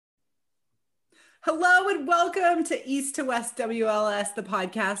Hello and welcome to East to West WLS, the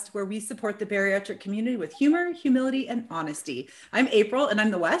podcast where we support the bariatric community with humor, humility, and honesty. I'm April and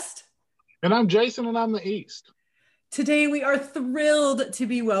I'm the West. And I'm Jason and I'm the East. Today we are thrilled to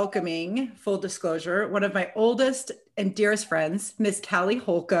be welcoming, full disclosure, one of my oldest and dearest friends, Miss Callie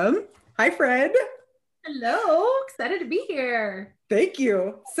Holcomb. Hi, friend. Hello, excited to be here. Thank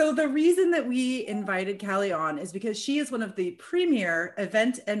you. So the reason that we invited Callie on is because she is one of the premier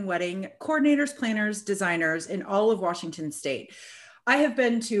event and wedding coordinators, planners, designers in all of Washington State. I have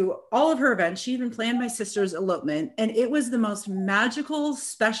been to all of her events. She even planned my sister's elopement, and it was the most magical,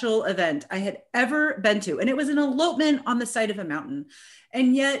 special event I had ever been to. And it was an elopement on the side of a mountain.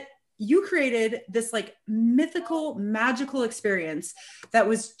 And yet you created this like mythical, magical experience that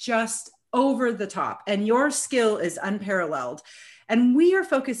was just over the top, and your skill is unparalleled. And we are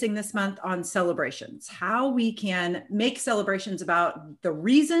focusing this month on celebrations, how we can make celebrations about the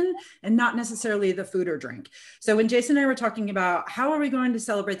reason and not necessarily the food or drink. So when Jason and I were talking about how are we going to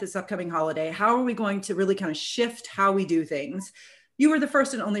celebrate this upcoming holiday, how are we going to really kind of shift how we do things, you were the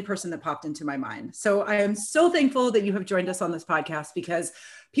first and only person that popped into my mind. So I am so thankful that you have joined us on this podcast, because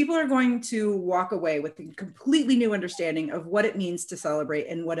people are going to walk away with a completely new understanding of what it means to celebrate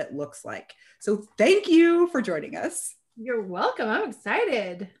and what it looks like. So thank you for joining us. You're welcome. I'm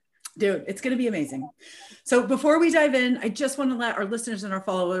excited. Dude, it's going to be amazing. So before we dive in, I just want to let our listeners and our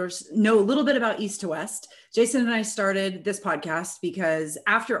followers know a little bit about East to West. Jason and I started this podcast because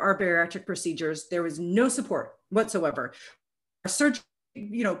after our bariatric procedures, there was no support whatsoever. Our surgery,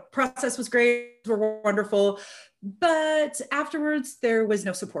 process was great, were wonderful, but afterwards there was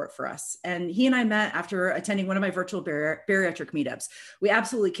no support for us. And he and I met after attending one of my virtual bariatric meetups. We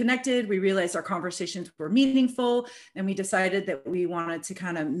absolutely connected. We realized our conversations were meaningful, and we decided that we wanted to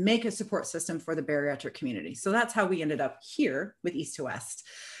kind of make a support system for the bariatric community. So that's how we ended up here with East to West.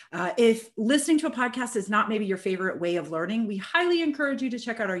 If listening to a podcast is not maybe your favorite way of learning, we highly encourage you to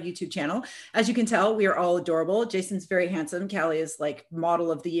check out our YouTube channel. As you can tell, we are all adorable. Jason's very handsome. Callie is like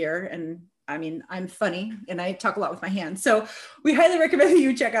model of the year. And I mean, I'm funny and I talk a lot with my hands. So we highly recommend that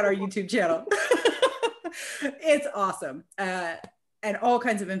you check out our YouTube channel. It's awesome. And all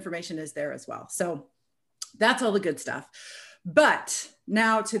kinds of information is there as well. So that's all the good stuff. But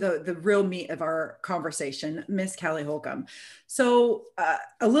now to the real meat of our conversation, Miss Callie Holcomb. So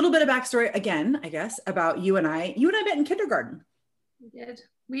a little bit of backstory again, I guess, about you and I. You and I met in kindergarten.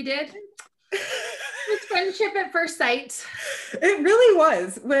 We did. It was friendship at first sight. It really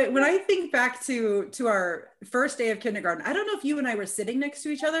was. When I think back to our first day of kindergarten, I don't know if you and I were sitting next to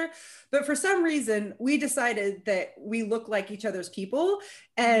each other, but for some reason we decided that we look like each other's people,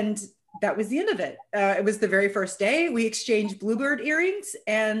 and that was the end of it. It was the very first day. We exchanged bluebird earrings,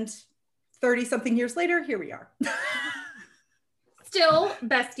 and 30 something years later, here we are. Still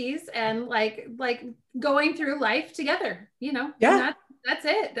besties and like going through life together, Yeah. And that's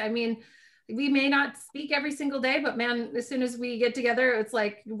it. I mean, we may not speak every single day, but man, as soon as we get together, it's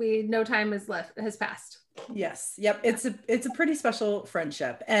like no time has passed. Yes. Yep. It's a pretty special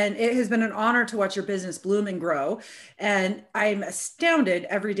friendship, and it has been an honor to watch your business bloom and grow. And I'm astounded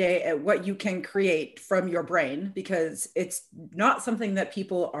every day at what you can create from your brain, because it's not something that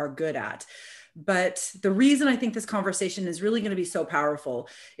people are good at. But the reason I think this conversation is really going to be so powerful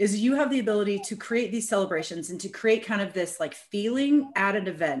is you have the ability to create these celebrations and to create kind of this like feeling at an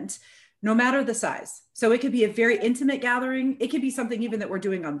event, no matter the size. So it could be a very intimate gathering. It could be something even that we're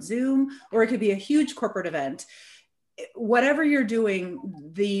doing on Zoom, or it could be a huge corporate event. Whatever you're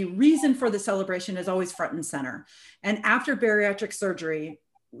doing, the reason for the celebration is always front and center. And after bariatric surgery,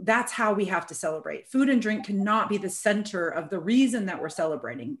 that's how we have to celebrate. Food and drink cannot be the center of the reason that we're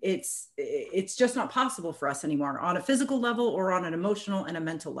celebrating. It's just not possible for us anymore on a physical level or on an emotional and a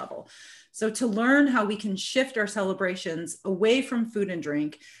mental level. So to learn how we can shift our celebrations away from food and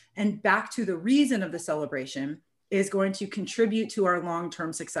drink and back to the reason of the celebration is going to contribute to our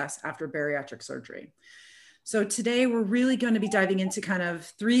long-term success after bariatric surgery. So today we're really going to be diving into kind of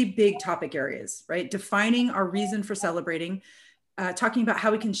three big topic areas, right? Defining our reason for celebrating, talking about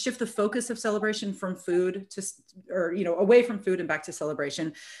how we can shift the focus of celebration from food to, away from food and back to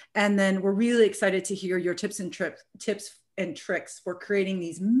celebration. And then we're really excited to hear your tips and tricks for creating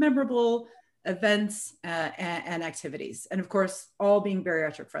these memorable events and activities. And of course, all being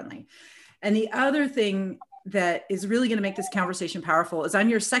bariatric friendly. And the other thing that is really going to make this conversation powerful is I'm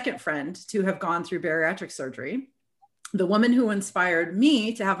your second friend to have gone through bariatric surgery. The woman who inspired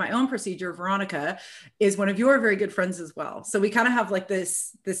me to have my own procedure, Veronica, is one of your very good friends as well. So we kind of have like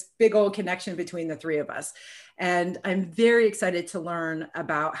this big old connection between the three of us. And I'm very excited to learn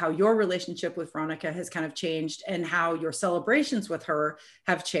about how your relationship with Veronica has kind of changed and how your celebrations with her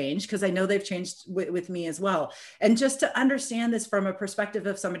have changed, because I know they've changed with me as well. And just to understand this from a perspective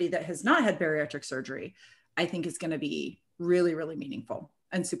of somebody that has not had bariatric surgery, I think is going to be really, really meaningful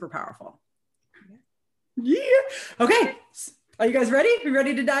and super powerful. Yeah. Okay. Are you guys ready? Are you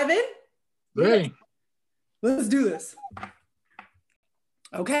ready to dive in? Ready. Let's do this.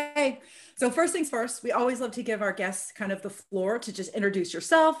 Okay. So first things first, we always love to give our guests kind of the floor to just introduce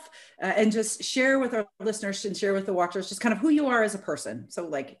yourself and just share with our listeners and share with the watchers just kind of who you are as a person. So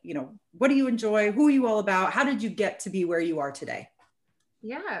like, you know, what do you enjoy? Who are you all about? How did you get to be where you are today?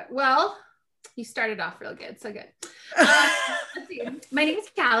 Yeah. Well, you started off real good. So good. Let's see. My name is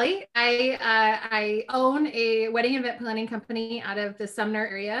Callie. I own a wedding event planning company out of the Sumner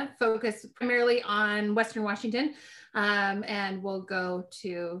area, focused primarily on Western Washington. And we'll go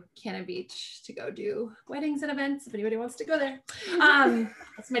to Cannon Beach to go do weddings and events if anybody wants to go there.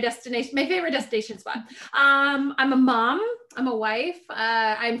 That's my destination, my favorite destination spot. I'm a mom, I'm a wife.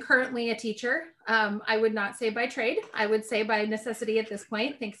 I'm currently a teacher. I would not say by trade, I would say by necessity at this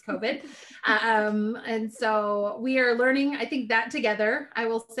point, thanks COVID. And so we are learning, I think that together, I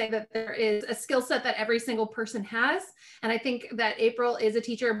will say that there is a skill set that every single person has. And I think that April is a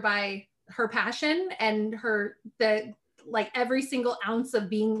teacher by her passion and like every single ounce of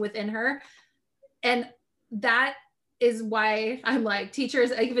being within her. And that is why I'm like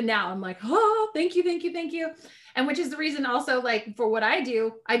teachers, even now I'm like, oh, thank you, thank you, thank you. And which is the reason also like for what I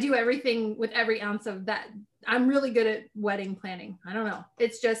do everything with every ounce of that. I'm really good at wedding planning. I don't know.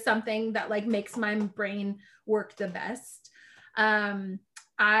 It's just something that like makes my brain work the best.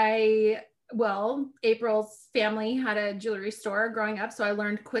 April's family had a jewelry store growing up. So I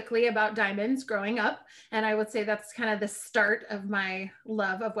learned quickly about diamonds growing up. And I would say that's kind of the start of my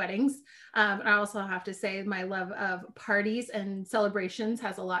love of weddings. I also have to say my love of parties and celebrations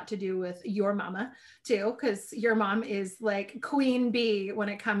has a lot to do with your mama too, because your mom is like queen bee when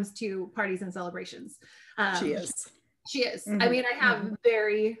it comes to parties and celebrations. She is. She is. Mm-hmm. I mean, I have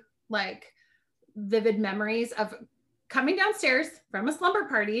very like vivid memories of coming downstairs from a slumber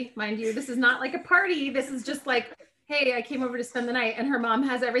party. Mind you, this is not like a party. This is just like, hey, I came over to spend the night, and her mom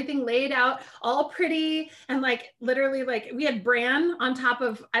has everything laid out all pretty. And like, literally like we had bran on top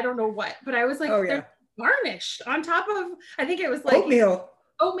of, I don't know what, but I was like, they're garnished on top of, I think it was like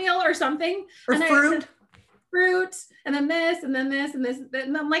oatmeal or something. Or and fruit. And then this, and then this, and this.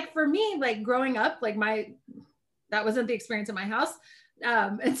 And then like, for me, like growing up, like that wasn't the experience in my house.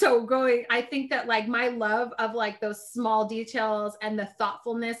 And so I think that like my love of like those small details and the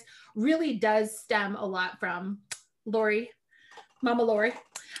thoughtfulness really does stem a lot from Mama Lori.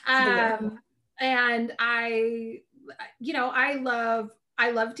 And I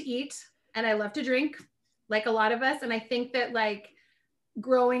love to eat and I love to drink like a lot of us. And I think that like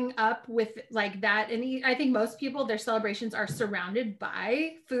growing up with like that, and I think most people, their celebrations are surrounded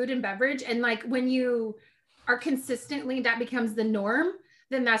by food and beverage. And like when you are consistently, that becomes the norm,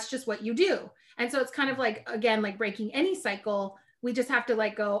 then that's just what you do. And so it's kind of like, again, like breaking any cycle, we just have to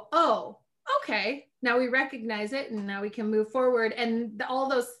like go, oh, okay, now we recognize it and now we can move forward. And all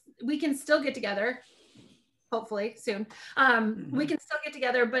those, we can still get together, hopefully soon. We can still get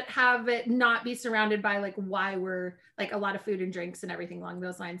together, but have it not be surrounded by like why we're like a lot of food and drinks and everything along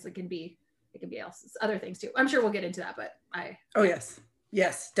those lines. It can be other things too. I'm sure we'll get into that, but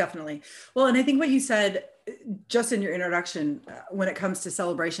Yes, definitely. Well, and I think what you said just in your introduction, when it comes to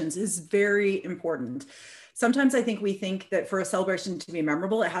celebrations, is very important. Sometimes I think we think that for a celebration to be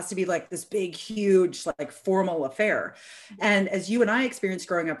memorable, it has to be like this big, huge, like formal affair. And as you and I experienced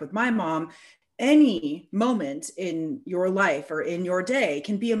growing up with my mom, any moment in your life or in your day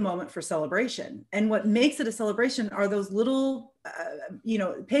can be a moment for celebration. And what makes it a celebration are those little,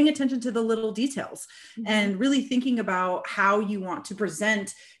 paying attention to the little details and really thinking about how you want to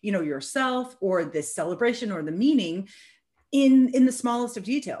present, yourself or this celebration or the meaning in the smallest of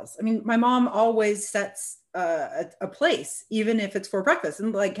details. I mean, my mom always sets a place, even if it's for breakfast.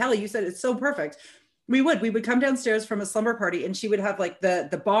 And like Callie, you said, it's so perfect. We would come downstairs from a slumber party and she would have like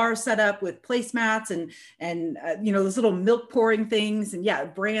the bar set up with placemats and those little milk pouring things and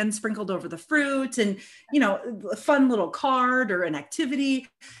bran sprinkled over the fruit and, a fun little card or an activity.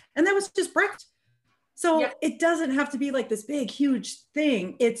 And that was just breakfast. So Yeah. it doesn't have to be like this big, huge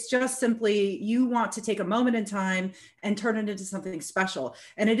thing. It's just simply you want to take a moment in time and turn it into something special.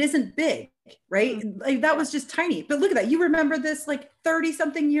 And it isn't big, right? Like that was just tiny. But look at that. You remember this like 30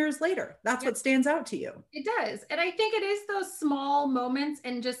 something years later. That's what stands out to you. It does. And I think it is those small moments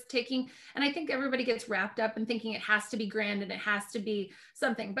and just taking, and I think everybody gets wrapped up in thinking it has to be grand and it has to be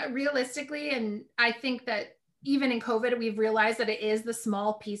something. But realistically, and I think that even in COVID, we've realized that it is the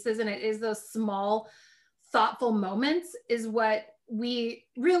small pieces and it is those small thoughtful moments is what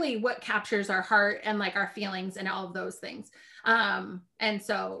what captures our heart and like our feelings and all of those things. And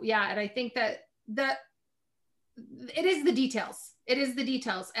so, yeah. And I think that it is the details. It is the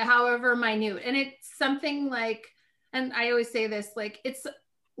details, however minute. And it's something like, and I always say this, like it's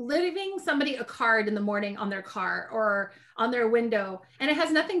leaving somebody a card in the morning on their car or on their window. And it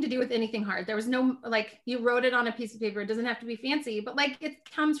has nothing to do with anything hard. There was no, like you wrote it on a piece of paper. It doesn't have to be fancy, but like it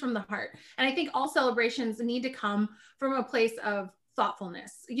comes from the heart. And I think all celebrations need to come from a place of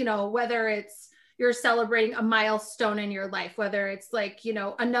thoughtfulness, you know, whether it's you're celebrating a milestone in your life, whether it's like, you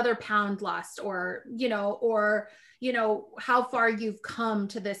know, another pound lost or how far you've come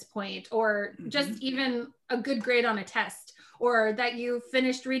to this point, or just even a good grade on a test, or that you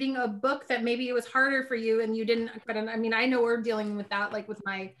finished reading a book that maybe it was harder for you and you didn't, but I mean, I know we're dealing with that, like with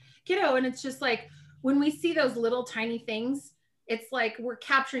my kiddo. And it's just like, when we see those little tiny things, it's like, we're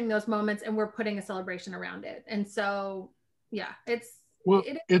capturing those moments and we're putting a celebration around it. And so, yeah, it's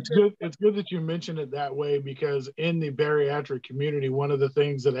good. It's good that you mentioned it that way, because in the bariatric community, one of the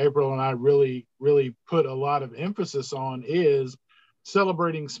things that April and I really, really put a lot of emphasis on is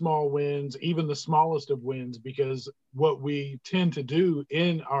celebrating small wins, even the smallest of wins, because what we tend to do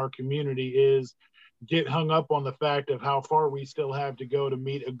in our community is get hung up on the fact of how far we still have to go to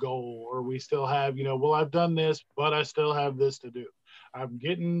meet a goal, or we still have, well, I've done this, but I still have this to do. I'm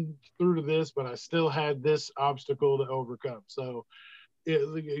getting through to this, but I still had this obstacle to overcome. So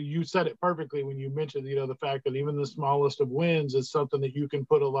you said it perfectly when you mentioned, the fact that even the smallest of wins is something that you can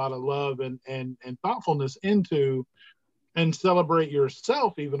put a lot of love and thoughtfulness into, and celebrate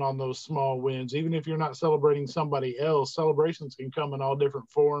yourself even on those small wins. Even if you're not celebrating somebody else, celebrations can come in all different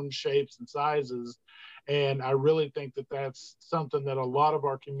forms, shapes, and sizes. And I really think that that's something that a lot of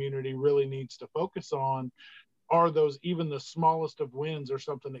our community really needs to focus on, are those, even the smallest of wins are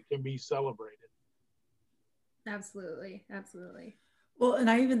something that can be celebrated. Absolutely. Absolutely. Well,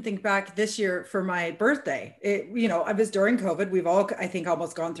 and I even think back this year for my birthday, I was during COVID. We've all, I think,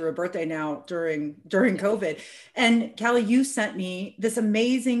 almost gone through a birthday now during COVID. And Callie, you sent me this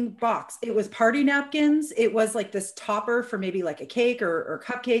amazing box. It was party napkins. It was like this topper for maybe like a cake or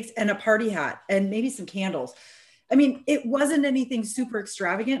cupcakes, and a party hat and maybe some candles. I mean, it wasn't anything super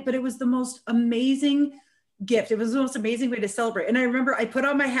extravagant, but it was the most amazing gift. It was the most amazing way to celebrate. And I remember I put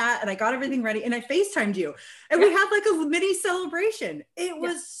on my hat and I got everything ready and I FaceTimed you, and we had like a mini celebration. It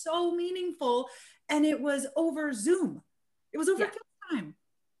was so meaningful, and it was over Zoom. It was over FaceTime.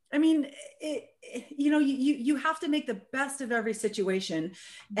 I mean, you have to make the best of every situation.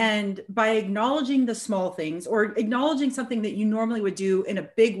 And by acknowledging the small things, or acknowledging something that you normally would do in a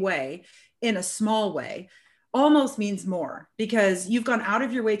big way, in a small way, almost means more, because you've gone out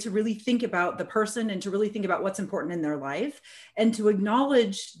of your way to really think about the person and to really think about what's important in their life, and to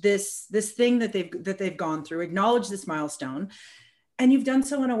acknowledge this thing that they've gone through, acknowledge this milestone. And you've done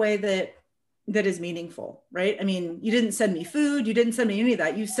so in a way that is meaningful, right? I mean, you didn't send me food, you didn't send me any of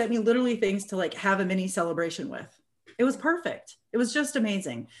that. You sent me literally things to like have a mini celebration with. It was perfect. It was just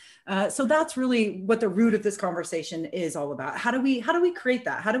amazing. So that's really what the root of this conversation is all about. How do we create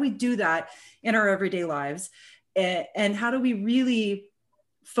that? How do we do that in our everyday lives? And how do we really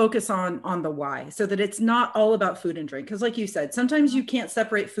focus on the why, so that it's not all about food and drink? Because like you said, sometimes you can't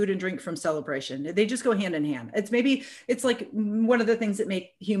separate food and drink from celebration. They just go hand in hand. It's like one of the things that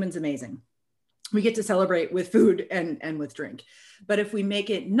make humans amazing. We get to celebrate with food and with drink. But if we make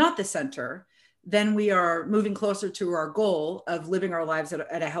it not the center, then we are moving closer to our goal of living our lives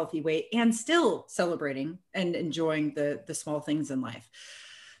at a healthy way, and still celebrating and enjoying the small things in life.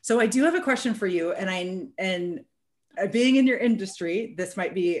 So I do have a question for you, and being in your industry, this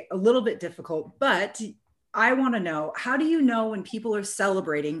might be a little bit difficult, but I want to know, how do you know when people are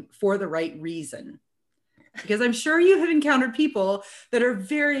celebrating for the right reason? Because I'm sure you have encountered people that are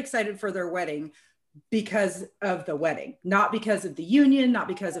very excited for their wedding because of the wedding, not because of the union, not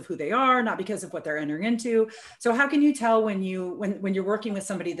because of who they are, not because of what they're entering into. So how can you tell when you're working with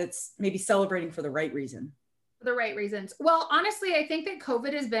somebody that's maybe celebrating for the right reason? For the right reasons. Well, honestly, I think that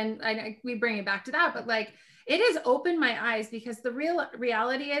COVID has been, we bring it back to that, but like, it has opened my eyes, because the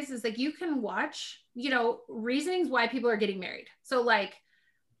reality is like, you can watch, reasonings why people are getting married. So like,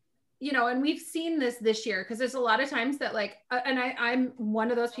 you know, and we've seen this year, because there's a lot of times that like, and I'm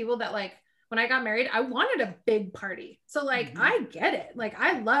one of those people that like, when I got married, I wanted a big party. So like, I get it. Like,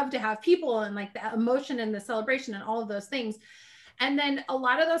 I love to have people and like the emotion and the celebration and all of those things. And then a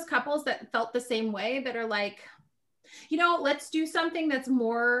lot of those couples that felt the same way, that are like, you know, let's do something that's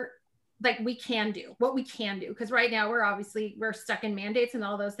more like what we can do. Because right now we're stuck in mandates and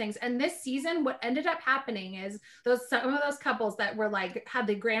all those things. And this season, what ended up happening is some of those couples that were like, had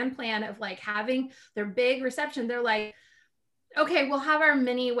the grand plan of like having their big reception, they're like, okay, we'll have our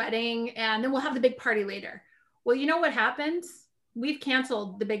mini wedding and then we'll have the big party later. Well, you know what happens? We've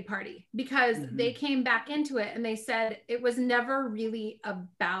canceled the big party because they came back into it and they said it was never really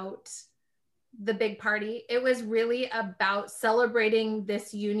about the big party. It was really about celebrating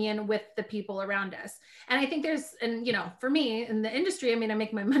this union with the people around us. And I think and you know, for me in the industry, I mean, I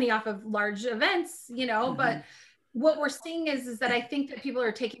make my money off of large events, you know, but what we're seeing is that I think that people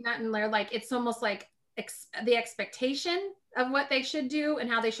are taking that and they're like, it's almost like the expectation of what they should do and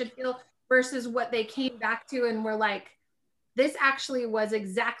how they should feel versus what they came back to and were like, this actually was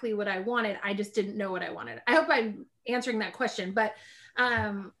exactly what I wanted. I just didn't know what I wanted. I hope I'm answering that question, but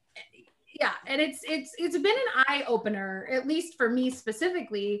yeah, and it's been an eye opener, at least for me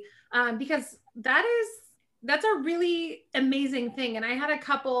specifically, because that's a really amazing thing. And I had a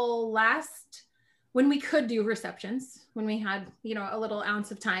couple when we could do receptions, when we had, you know, a little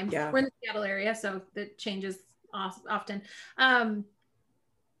ounce of time. We're in the Seattle area, so it changes often. And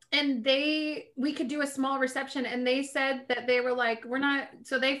we could do a small reception, and they said that they were like,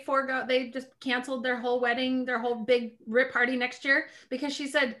 so they just canceled their whole wedding, their whole big rip party next year, because she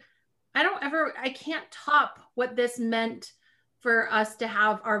said, I can't top what this meant for us to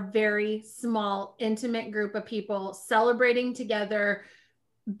have our very small, intimate group of people celebrating together,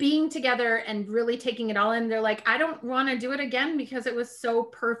 being together and really taking it all in. They're like, I don't want to do it again because it was so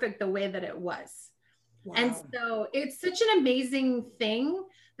perfect the way that it was. Wow. And so it's such an amazing thing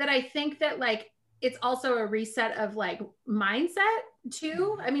that I think that like, it's also a reset of like mindset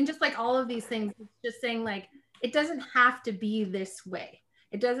too. I mean, just like all of these things, it's just saying like, it doesn't have to be this way.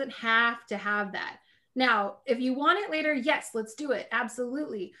 It doesn't have to have that. Now, if you want it later, yes, let's do it.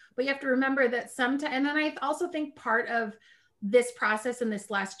 Absolutely. But you have to remember that sometimes, and then I also think part of this process in this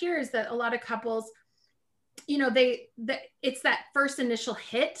last year is that a lot of couples, you know, it's that first initial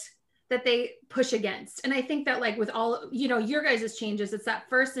hit that they push against. And I think that like with all, you know, your guys' changes, it's that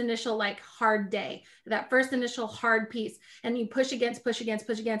first initial like hard day, that first initial hard piece. And you push against.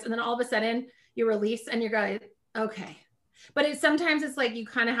 And then all of a sudden you release and you're going, okay. But sometimes it's like, you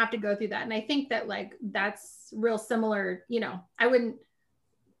kind of have to go through that. And I think that like, that's real similar, you know, I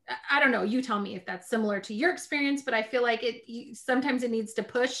don't know, you tell me if that's similar to your experience, but I feel like sometimes it needs to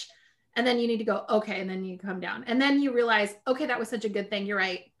push and then you need to go, okay. And then you come down and then you realize, okay, that was such a good thing. You're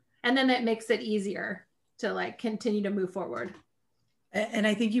right. And then it makes it easier to like continue to move forward. And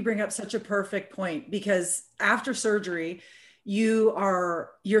I think you bring up such a perfect point, because after surgery,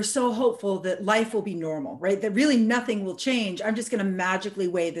 you're so hopeful that life will be normal, right? That really nothing will change. I'm just going to magically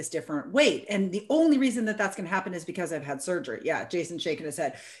weigh this different weight. And the only reason that that's going to happen is because I've had surgery. Yeah. Jason's shaking his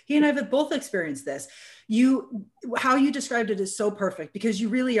head. He and I have both experienced this. How you described it is so perfect, because you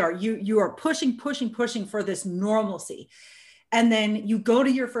really are, you are pushing for this normalcy. And then you go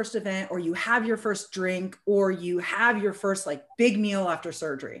to your first event, or you have your first drink, or you have your first like big meal after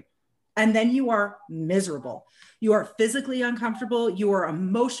surgery. And then you are miserable. You are physically uncomfortable. You are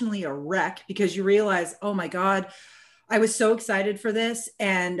emotionally a wreck, because you realize, oh my God, I was so excited for this.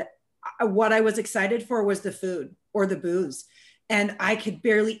 And what I was excited for was the food or the booze. And I could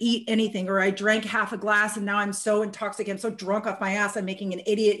barely eat anything, or I drank half a glass and now I'm so intoxicated. I'm so drunk off my ass. I'm making an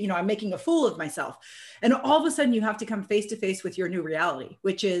idiot. You know, I'm making a fool of myself. And all of a sudden you have to come face to face with your new reality,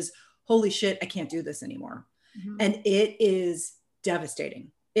 which is, holy shit, I can't do this anymore. Mm-hmm. And it is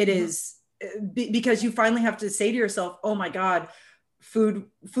devastating. It is, because you finally have to say to yourself, oh my God, food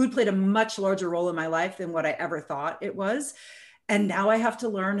played a much larger role in my life than what I ever thought it was. And now I have to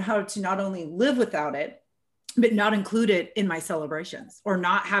learn how to not only live without it, but not include it in my celebrations, or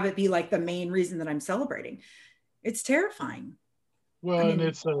not have it be like the main reason that I'm celebrating. It's terrifying. Well, and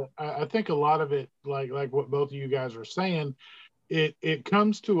it's I think a lot of it, like what both of you guys are saying, it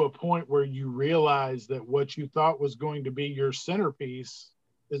comes to a point where you realize that what you thought was going to be your centerpiece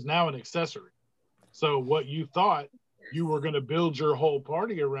is now an accessory. So what you thought you were going to build your whole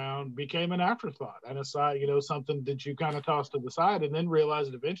party around became an afterthought, and a side, you know, something that you kind of tossed to the side, and then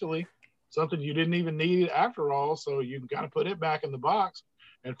realized eventually something you didn't even need after all. So you can kind of put it back in the box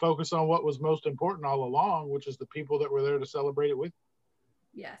and focus on what was most important all along, which is the people that were there to celebrate it with.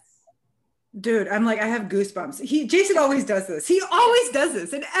 Yes. Dude, I'm like, I have goosebumps. Jason always does this. He always does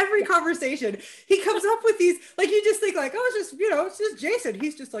this in every conversation. He comes up with these, like, you just think like, oh, it's just, it's just Jason.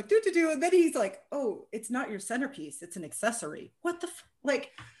 He's just like, do. And then he's like, oh, it's not your centerpiece. It's an accessory. What the,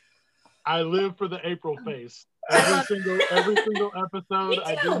 like. I live for the April face. Every single episode,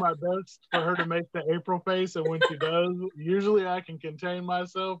 I do my best for her to make the April face. And when she does, usually I can contain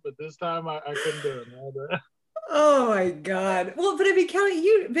myself, but this time I couldn't do it. Oh my God. Well, but I mean, Kelly,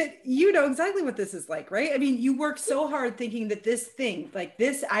 you know exactly what this is like, right? I mean, you work so hard thinking that this thing, like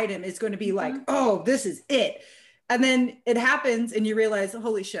this item is going to be like, oh, this is it. And then it happens and you realize,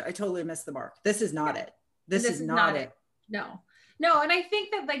 holy shit, I totally missed the mark. This is not it. This is not it. No. And I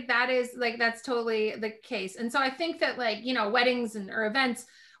think that like, that's totally the case. And so I think that like, weddings or events,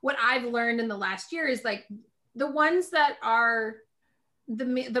 what I've learned in the last year is like the ones that are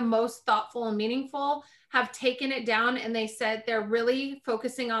the most thoughtful and meaningful have taken it down, and they said they're really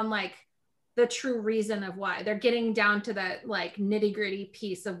focusing on like the true reason of why. They're getting down to that like nitty gritty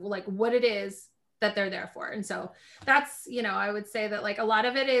piece of like what it is that they're there for. And so that's, I would say that like a lot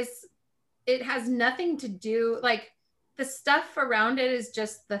of it has nothing to do, like the stuff around it is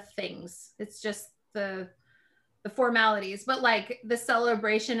just the things. It's just the formalities, but like the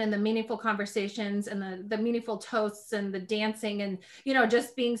celebration and the meaningful conversations and the meaningful toasts and the dancing and,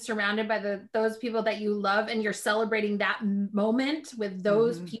 just being surrounded by those people that you love, and you're celebrating that moment with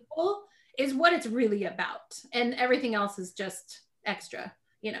those people is what it's really about. And everything else is just extra,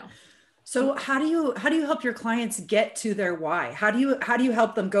 So how do you help your clients get to their why? How do you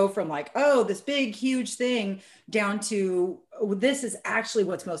help them go from like, oh, this big, huge thing down to, oh, this is actually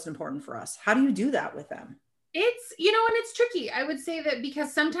what's most important for us? How do you do that with them? It's, and it's tricky. I would say that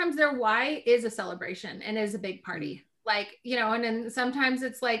because sometimes their why is a celebration and is a big party, like, and then sometimes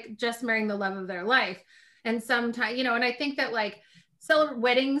it's like just marrying the love of their life. And sometimes, and I think that like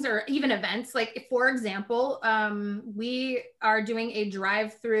weddings or even events, like for example, we are doing a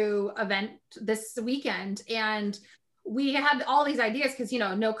drive-through event this weekend, and we had all these ideas because,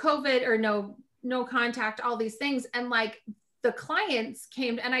 no COVID or no contact, all these things. And like, the clients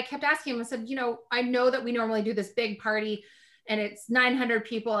came and I kept asking them, I said, I know that we normally do this big party and it's 900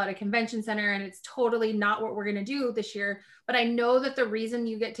 people at a convention center and it's totally not what we're going to do this year. But I know that the reason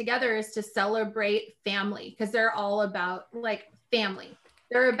you get together is to celebrate family, because they're all about like family.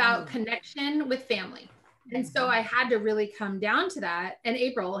 They're about connection with family. And so I had to really come down to that. And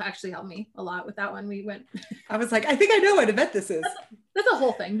April actually helped me a lot with that one. We went, I was like, I think I know what event this is. That's a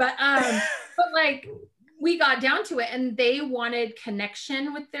whole thing. But like, we got down to it, and they wanted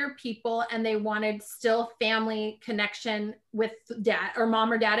connection with their people, and they wanted still family connection with dad or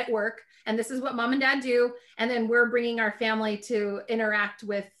mom or dad at work. And this is what mom and dad do. And then we're bringing our family to interact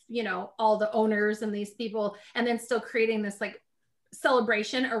with, all the owners and these people, and then still creating this like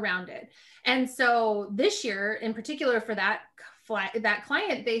celebration around it. And so this year in particular for that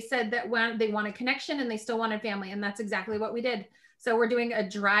client, they said that they wanted connection and they still wanted family. And that's exactly what we did. So we're doing a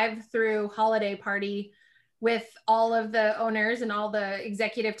drive-through holiday party with all of the owners and all the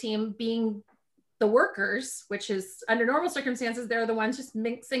executive team being the workers, which is under normal circumstances, they're the ones just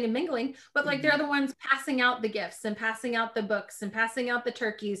mixing and mingling, but like they're the ones passing out the gifts and passing out the books and passing out the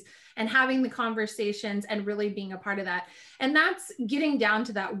turkeys and having the conversations and really being a part of that. And that's getting down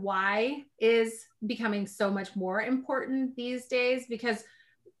to that why is becoming so much more important these days, because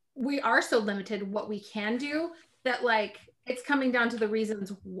we are so limited what we can do, that like it's coming down to the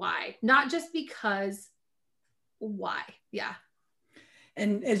reasons why, not just because. Why? Yeah.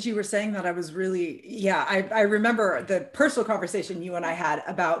 And as you were saying that, I was really, I remember the personal conversation you and I had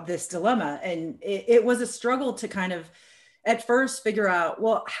about this dilemma. And it was a struggle to kind of at first figure out,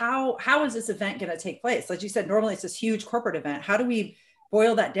 well, how is this event going to take place? Like you said, normally it's this huge corporate event. How do we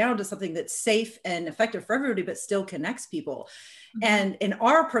boil that down to something that's safe and effective for everybody, but still connects people? And in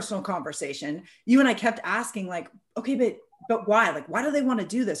our personal conversation, you and I kept asking like, okay, but why? Like, why do they want to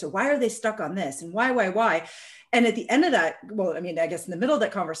do this? Or why are they stuck on this? And why? And at the end of that, well, I mean, I guess in the middle of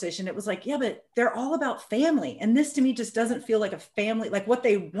that conversation, it was like, yeah, but they're all about family. And this to me just doesn't feel like a family. Like what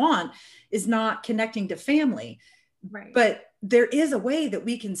they want is not connecting to family. Right. But there is a way that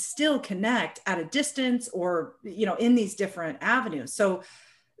we can still connect at a distance or, in these different avenues. So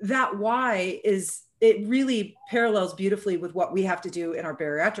that why it really parallels beautifully with what we have to do in our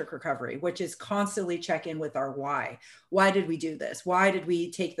bariatric recovery, which is constantly check in with our why. Why did we do this? Why did we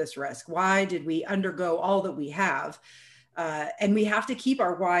take this risk? Why did we undergo all that we have? And we have to keep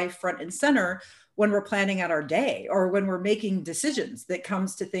our why front and center when we're planning out our day or when we're making decisions that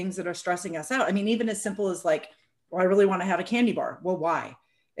comes to things that are stressing us out. I mean, even as simple as like, well, I really want to have a candy bar. Well, why?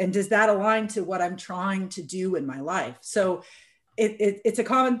 And does that align to what I'm trying to do in my life? So it's a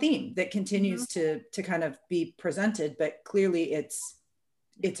common theme that continues to kind of be presented, but clearly it's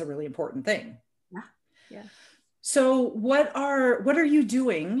a really important thing. Yeah. Yeah. So what are you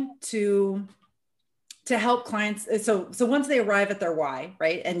doing to help clients? So once they arrive at their why,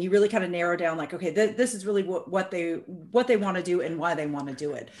 right? And you really kind of narrow down like, okay, this is really what they want to do and why they want to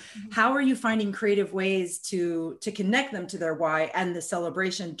do it. How are you finding creative ways to connect them to their why and the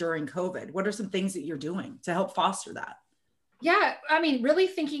celebration during COVID? What are some things that you're doing to help foster that? Yeah. I mean, really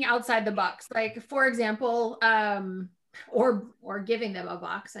thinking outside the box, like for example, or giving them a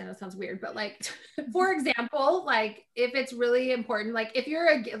box. I know it sounds weird, but like, for example, like if it's really important, like if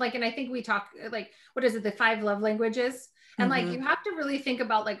you're like, and I think we talk like, what is it? The 5 love languages. And like, you have to really think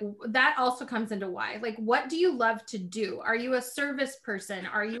about like, that also comes into why, like, what do you love to do? Are you a service person?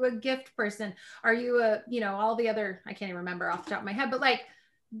 Are you a gift person? Are you all the other, I can't even remember off the top of my head, but like,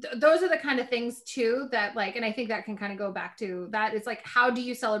 those are the kind of things too that like, and I think that can kind of go back to that. It's like, how do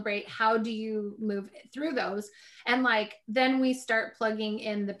you celebrate? How do you move through those? And like, then we start plugging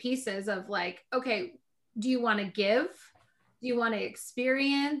in the pieces of like, okay, do you want to give? Do you want to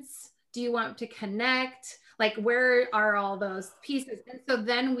experience? Do you want to connect? Like, where are all those pieces? And so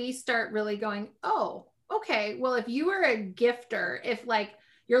then we start really going, oh, okay, well, if you are a gifter, if like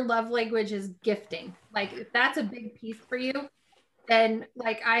your love language is gifting, like if that's a big piece for you, and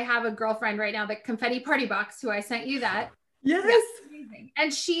like, I have a girlfriend right now, the Confetti Party Box, who I sent you that. Yes. Yeah, amazing.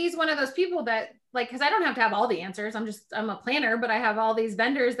 And she's one of those people that like, cause I don't have to have all the answers. I'm a planner, but I have all these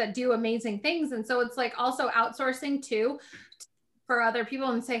vendors that do amazing things. And so it's like also outsourcing too, for other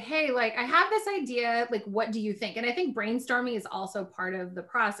people and say, hey, like I have this idea, like, what do you think? And I think brainstorming is also part of the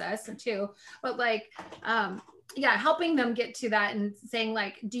process too, but like, yeah, helping them get to that and saying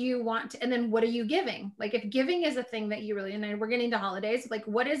like, do you want to, and then what are you giving? Like if giving is a thing that you really, and then we're getting to holidays, like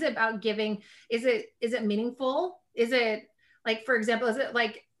what is it about giving? Is it meaningful? Is it like, for example,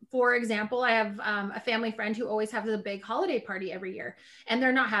 I have a family friend who always has a big holiday party every year and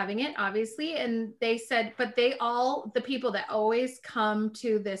they're not having it obviously. And they said, but the people that always come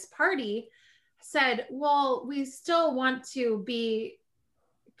to this party said, well, we still want to be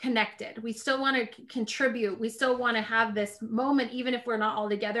connected. We still want to contribute. We still want to have this moment, even if we're not all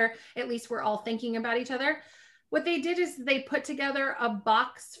together, at least we're all thinking about each other. What they did is they put together a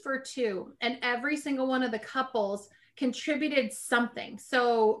box for 2 and every single one of the couples contributed something.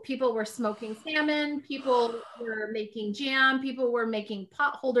 So people were smoking salmon, people were making jam, people were making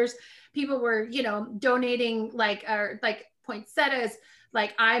pot holders, people were, donating like poinsettias.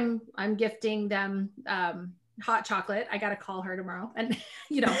 Like I'm gifting them, hot chocolate. I got to call her tomorrow and,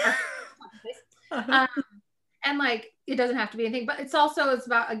 and like, it doesn't have to be anything, but it's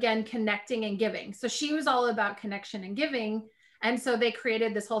about, again, connecting and giving. So she was all about connection and giving. And so they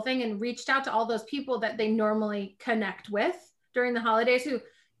created this whole thing and reached out to all those people that they normally connect with during the holidays who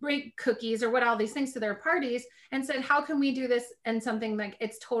bring cookies or what, all these things to their parties and said, how can we do this? And something like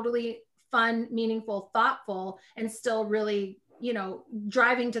it's totally fun, meaningful, thoughtful, and still really,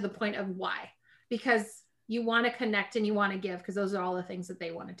 driving to the point of why, because you want to connect and you want to give, because those are all the things that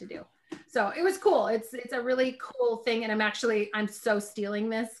they wanted to do. So it was cool. It's a really cool thing. And I'm so stealing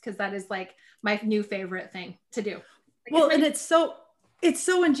this because that is like my new favorite thing to do. Well, and it's so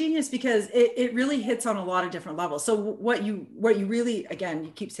ingenious because it really hits on a lot of different levels. So what you really, again, you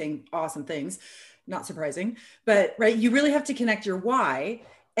keep saying awesome things, not surprising, but right, you really have to connect your why,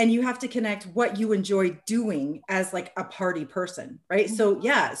 and you have to connect what you enjoy doing as like a party person, right? So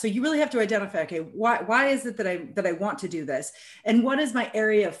yeah, so you really have to identify, okay, why is it that I want to do this, and what is my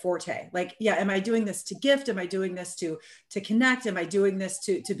area of forte? Like, yeah, am I doing this to gift? Am I doing this to connect? Am I doing this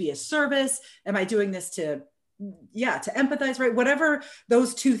to be a service? Am I doing this to empathize, right? Whatever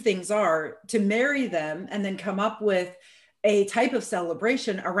those 2 things are, to marry them and then come up with a type of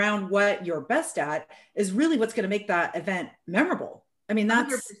celebration around what you're best at is really what's going to make that event memorable. I mean,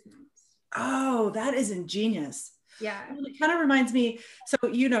 that is ingenious. Yeah. It kind of reminds me. So,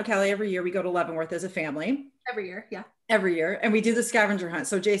 Callie, every year we go to Leavenworth as a family. Every year. Yeah. Every year. And we do the scavenger hunt.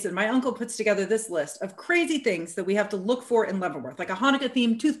 So Jason, my uncle, puts together this list of crazy things that we have to look for in Leavenworth, like a Hanukkah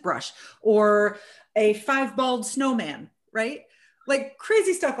themed toothbrush or a 5-balled snowman, right? Like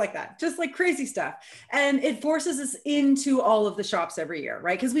crazy stuff like that, just like crazy stuff. And it forces us into all of the shops every year,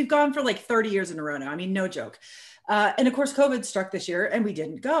 right? Because we've gone for like 30 years in a row now. I mean, no joke. And of course, COVID struck this year and we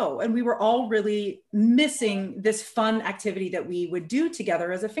didn't go. And we were all really missing this fun activity that we would do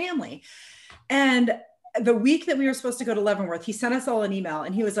together as a family. And the week that we were supposed to go to Leavenworth, he sent us all an email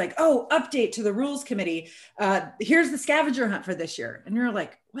and he was like, oh, update to the rules committee. Here's the scavenger hunt for this year. And we were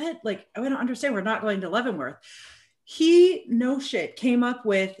like, what? Like, I don't understand. We're not going to Leavenworth. he no shit came up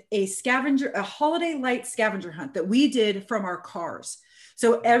with a holiday light scavenger hunt that we did from our cars.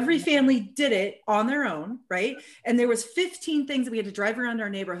 So every family did it on their own, right? And there was 15 things that we had to drive around our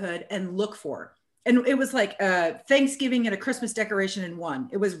neighborhood and look for. And it was like a Thanksgiving and a Christmas decoration in one.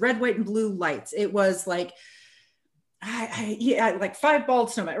 It was red, white, and blue lights. It was like, like 5 bald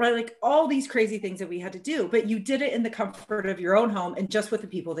snowmen, right? Like all these crazy things that we had to do, but you did it in the comfort of your own home and just with the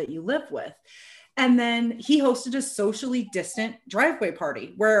people that you live with. And then he hosted a socially distant driveway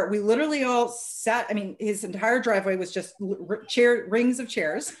party where we literally all sat. I mean, his entire driveway was just rings of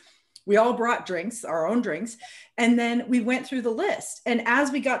chairs. We all brought drinks, our own drinks. And then we went through the list. And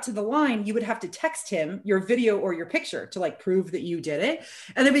as we got to the line, you would have to text him your video or your picture to like prove that you did it.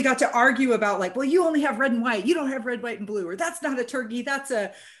 And then we got to argue about like, well, you only have red and white. You don't have red, white, and blue, or that's not a turkey. That's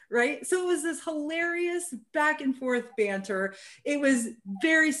a, right? So it was this hilarious back and forth banter. It was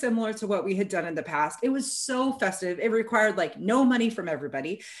very similar to what we had done in the past. It was so festive. It required like no money from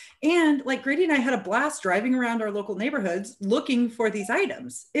everybody. And like Grady and I had a blast driving around our local neighborhoods looking for these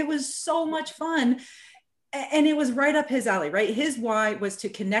items. It was so much fun. And it was right up his alley, right? His why was to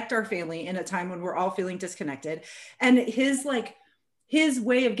connect our family in a time when we're all feeling disconnected. And his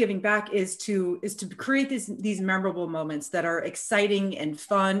way of giving back is to create these memorable moments that are exciting and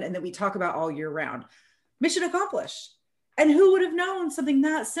fun and that we talk about all year round. Mission accomplished. And who would have known something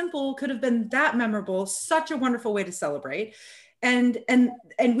that simple could have been that memorable, such a wonderful way to celebrate. And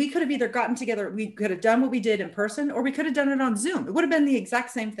we could have either gotten together, we could have done what we did in person, or we could have done it on Zoom. It would have been the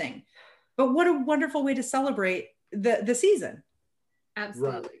exact same thing. But what a wonderful way to celebrate the season.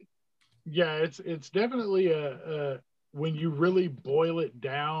 Absolutely. Right. Yeah, it's definitely when you really boil it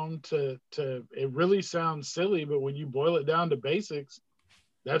down to it really sounds silly, but when you boil it down to basics,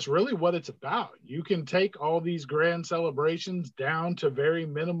 that's really what it's about. You can take all these grand celebrations down to very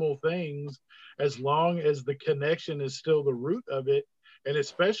minimal things as long as the connection is still the root of it. And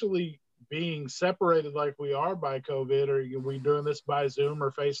especially being separated like we are by COVID, or we doing this by Zoom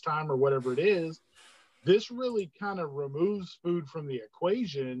or FaceTime or whatever it is, this really kind of removes food from the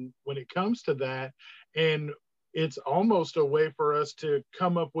equation when it comes to that. And it's almost a way for us to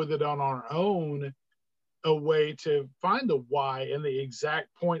come up with it on our own, a way to find the why and the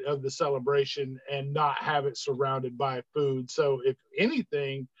exact point of the celebration and not have it surrounded by food. So if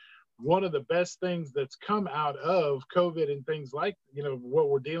anything, one of the best things that's come out of COVID and things like, what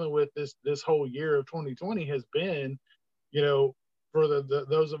we're dealing with this whole year of 2020 has been, for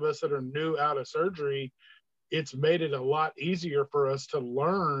those of us that are new out of surgery, it's made it a lot easier for us to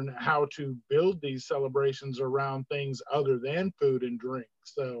learn how to build these celebrations around things other than food and drink.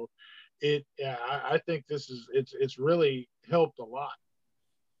 So I think it's really helped a lot.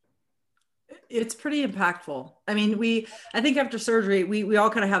 It's pretty impactful. I mean, I think after surgery, we all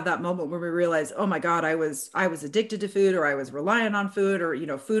kind of have that moment where we realize, oh my God, I was addicted to food, or I was reliant on food,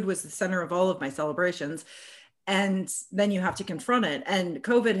 or, food was the center of all of my celebrations. And then you have to confront it. And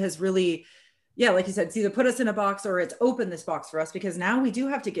COVID has really, like you said, it's either put us in a box or it's opened this box for us, because now we do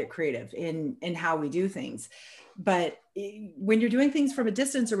have to get creative in how we do things. But when you're doing things from a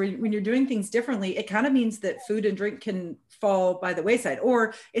distance, or when you're doing things differently, it kind of means that food and drink can fall by the wayside,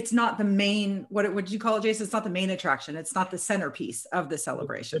 or it's not the main, what would you call it, Jason? It's not the main attraction. It's not the centerpiece of the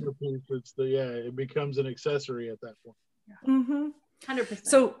celebration. It becomes an accessory at that point. Yeah. Mm-hmm.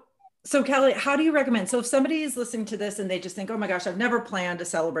 100%. So Kelly, how do you recommend? So if somebody is listening to this and they just think, oh my gosh, I've never planned a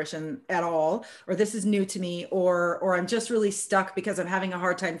celebration at all, or this is new to me, or I'm just really stuck because I'm having a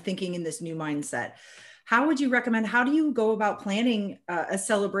hard time thinking in this new mindset. How would you recommend, how do you go about planning a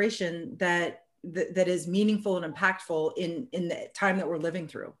celebration that is meaningful and impactful in the time that we're living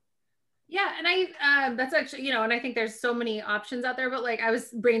through? Yeah. And I, that's actually, and I think there's so many options out there, but like I was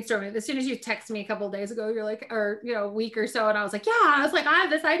brainstorming as soon as you texted me a couple of days ago, you're like, or, a week or so. And I was like, I have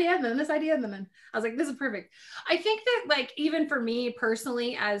this idea and then this idea. And then I was like, this is perfect. I think that like, even for me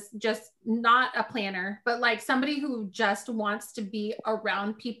personally, as just not a planner, but like somebody who just wants to be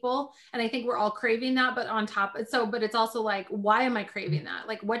around people. And I think we're all craving that, but on top, but it's also like, why am I craving that?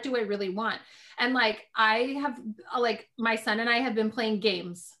 Like, what do I really want? And like, I have like, my son and I have been playing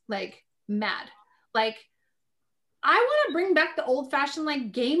games, like mad. Like, I want to bring back the old fashioned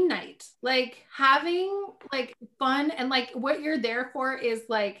like game night, like having like fun, and like what you're there for is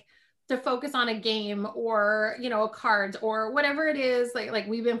like to focus on a game or, a cards or whatever it is. Like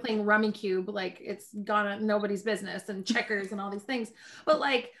we've been playing Rummikub, like it's gone nobody's business, and checkers and all these things. But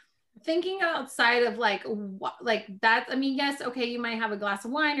like thinking outside of like that, I mean, yes, okay, you might have a glass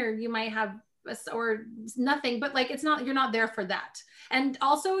of wine, or you might have or nothing, but like you're not there for that. And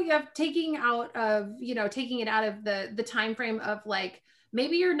also you have taking it out of the time frame of like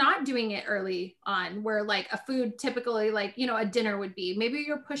maybe you're not doing it early on where like a food typically like, you know, a dinner would be, maybe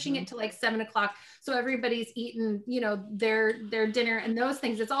you're pushing it to like 7 o'clock. So everybody's eaten, you know, their dinner and those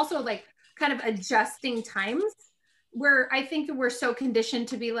things. It's also like kind of adjusting times where I think we're so conditioned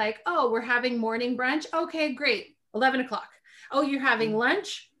to be like, oh, we're having morning brunch. Okay, great. 11 o'clock. Oh, you're having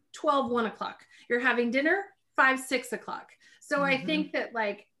lunch, 12, 1 o'clock. You're having dinner, 5, 6 o'clock. So I think that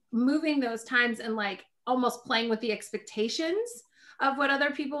like moving those times and like almost playing with the expectations of what other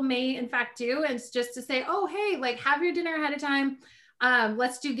people may in fact do. And it's just to say, oh, hey, like have your dinner ahead of time.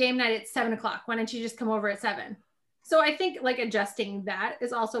 Let's do game night at 7 o'clock. Why don't you just come over at 7? So I think like adjusting that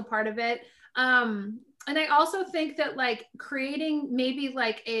is also part of it. And I also think that like creating maybe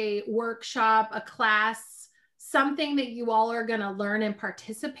like a workshop, a class, something that you all are going to learn and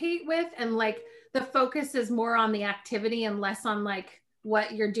participate with. And like the focus is more on the activity and less on like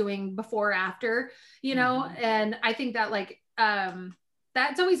what you're doing before or after, you know? And I think that like,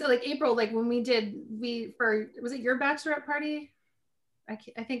 that's always like April, like when was it your bachelorette party?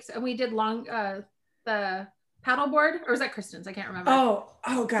 I think so. And we did the paddleboard, or was that Kristen's? I can't remember.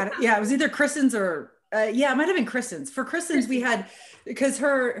 Oh, got it. Yeah, it was either Kristen's or it might have been Kristen's. For Kristen's, we had, because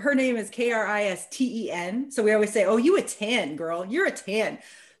her name is Kristen. So we always say, oh, you a 10, girl, you're a 10.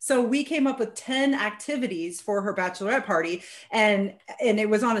 So we came up with 10 activities for her bachelorette party, and it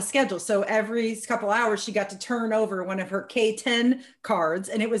was on a schedule. So every couple hours, she got to turn over one of her K10 cards,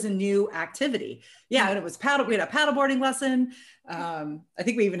 and it was a new activity. Yeah, and it was we had a paddleboarding lesson. I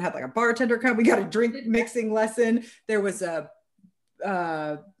think we even had like a bartender come. We got a drink mixing lesson. There was a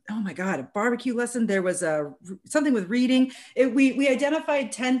barbecue lesson. There was something with reading. We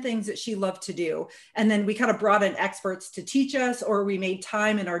identified 10 things that she loved to do. And then we kind of brought in experts to teach us, or we made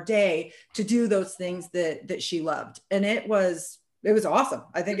time in our day to do those things that she loved. And it was awesome.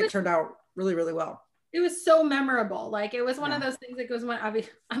 I think it turned out really, really well. It was so memorable. Like it was one of those things that goes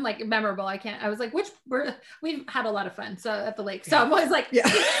I'm like memorable. I was like, we've had a lot of fun. So at the lake. So I'm always like,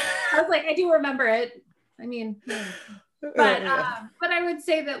 I was like, I do remember it. I mean, but I would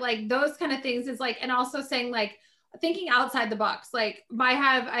say that like those kind of things is like, and also saying like thinking outside the box. Like I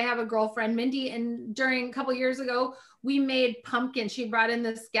have a girlfriend, Mindy, and during a couple years ago, we made pumpkin. She brought in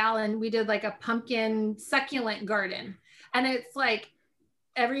this gallon. We did like a pumpkin succulent garden. And it's like,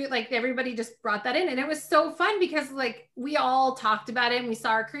 everybody just brought that in, and it was so fun because like we all talked about it and we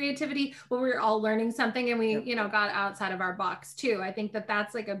saw our creativity when we were all learning something, and we you know got outside of our box too. I think that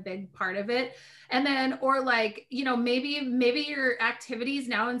that's like a big part of it. And then or like you know maybe your activities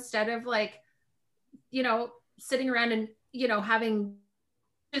now, instead of like you know sitting around and you know having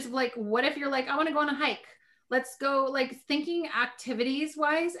just like, what if you're like, I want to go on a hike, let's go, like thinking activities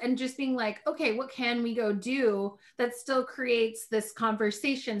wise and just being like, okay, what can we go do that still creates this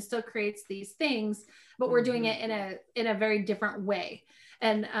conversation, still creates these things, but we're doing it in a very different way.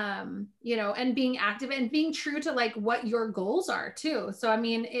 And, you know, and being active and being true to like what your goals are too. So, I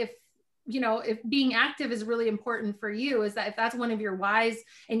mean, if being active is really important for you, is that if that's one of your whys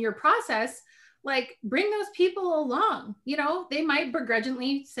in your process, like bring those people along. You know, they might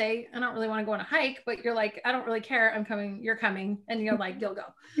begrudgingly say, I don't really want to go on a hike, but you're like, I don't really care. I'm coming, you're coming. And you're like, you'll go.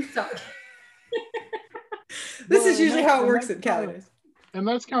 So this is usually how it works at Cali. And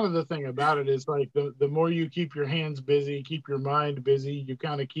that's kind of the thing about it is like the more you keep your hands busy, keep your mind busy, you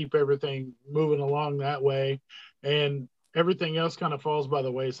kind of keep everything moving along that way. And everything else kind of falls by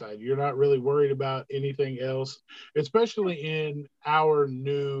the wayside. You're not really worried about anything else, especially in our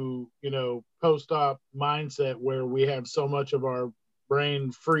new, you know, post-op mindset where we have so much of our brain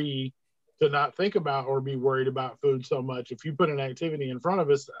free to not think about or be worried about food so much. If you put an activity in front of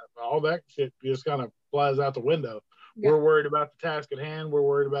us, all that shit just kind of flies out the window. Yeah. We're worried about the task at hand. We're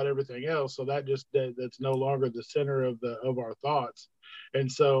worried about everything else. So that's no longer the center of our thoughts.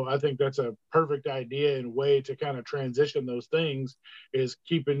 And so I think that's a perfect idea and way to kind of transition those things is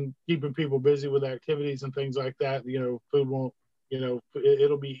keeping people busy with activities and things like that. You know, food won't, you know,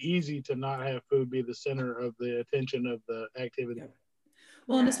 it'll be easy to not have food be the center of the attention of the activity.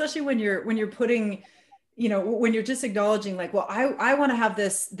 Well, and especially when you're putting, you know, when you're just acknowledging like, well, I want to have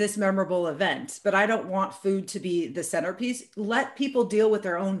this memorable event, but I don't want food to be the centerpiece. Let people deal with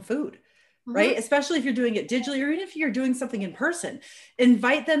their own food. Right. Especially if you're doing it digitally, or even if you're doing something in person,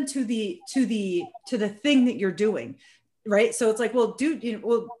 invite them to the thing that you're doing. Right. So it's like, well, dude, you know,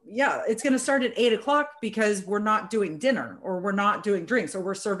 well, yeah, it's going to start at 8 o'clock because we're not doing dinner, or we're not doing drinks, or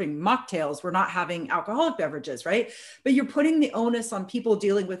we're serving mocktails. We're not having alcoholic beverages. Right. But you're putting the onus on people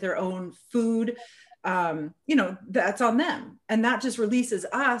dealing with their own food. You know, that's on them. And that just releases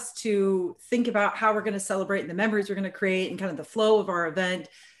us to think about how we're going to celebrate and the memories we're going to create and kind of the flow of our event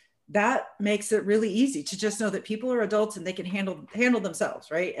that makes it really easy to just know that people are adults and they can handle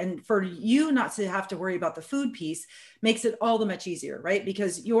themselves, right? And for you not to have to worry about the food piece makes it all the much easier, right?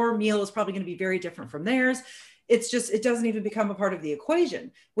 Because your meal is probably going to be very different from theirs. It's just, it doesn't even become a part of the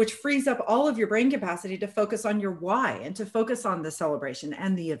equation, which frees up all of your brain capacity to focus on your why and to focus on the celebration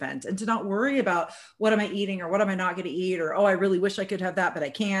and the event, and to not worry about what am I eating or what am I not going to eat, or, oh, I really wish I could have that, but I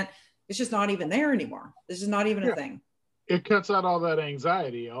can't. It's just not even there anymore. This is not even a thing. It cuts out all that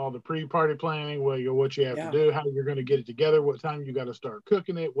anxiety, all the pre-party planning, what you have to do, how you're going to get it together, what time you got to start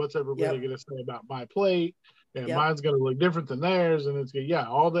cooking it, what's everybody going to say about my plate, and mine's going to look different than theirs, and it's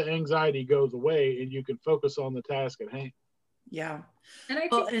all the anxiety goes away, and you can focus on the task at hand. Yeah. And I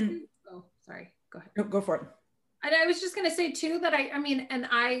think, sorry, go ahead. No, go for it. And I was just going to say too, that I mean, and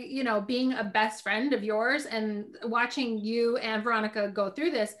I, you know, being a best friend of yours and watching you and Veronica go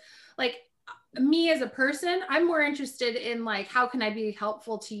through this, like, me as a person, I'm more interested in like, how can I be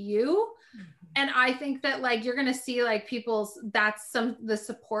helpful to you? And I think that like, you're going to see like the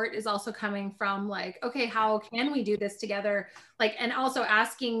support is also coming from like, okay, how can we do this together? Like, and also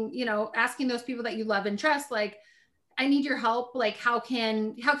asking those people that you love and trust, like, I need your help. Like, how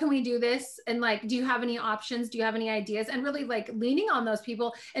can we do this? And like, do you have any options? Do you have any ideas? And really like leaning on those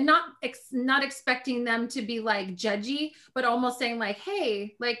people and not expecting them to be like judgy, but almost saying like,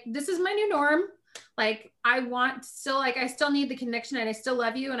 hey, like, this is my new norm. Like, I still need the connection and I still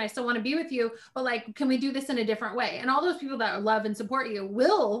love you and I still want to be with you, but like, can we do this in a different way? And all those people that love and support you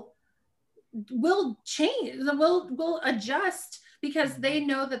will change, will adjust, because they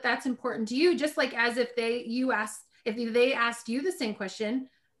know that that's important to you. Just like as if they asked you the same question,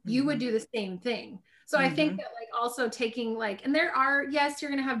 you would do the same thing. So I think that like also taking like, and there are, yes,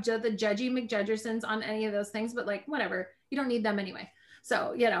 you're going to have the judgy McJudgersons on any of those things, but like, whatever, you don't need them anyway.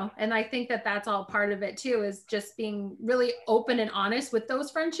 So, you know, and I think that that's all part of it too, is just being really open and honest with those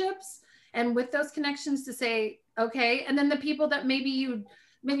friendships and with those connections to say, okay. And then the people that maybe you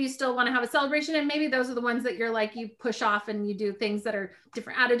still want to have a celebration, and maybe those are the ones that you're like, you push off and you do things that are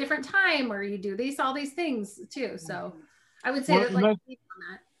different at a different time, or you do all these things too. So I would say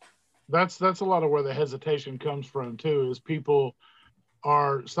that's a lot of where the hesitation comes from too, is people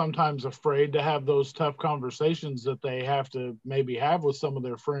are sometimes afraid to have those tough conversations that they have to maybe have with some of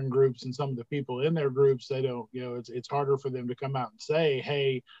their friend groups and some of the people in their groups. They don't, it's harder for them to come out and say,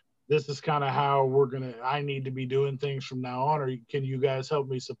 hey, this is kind of how I need to be doing things from now on, or can you guys help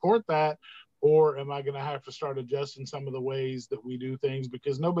me support that? Or am I going to have to start adjusting some of the ways that we do things?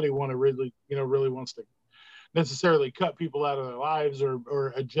 Because nobody really wants to necessarily cut people out of their lives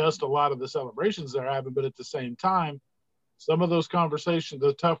or adjust a lot of the celebrations they're having. But at the same time, some of those conversations,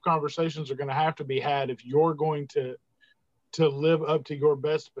 the tough conversations, are going to have to be had if you're going to live up to your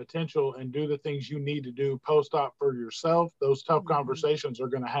best potential and do the things you need to do post-op for yourself. Those tough conversations are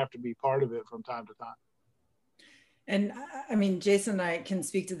going to have to be part of it from time to time. And I mean, Jason and I can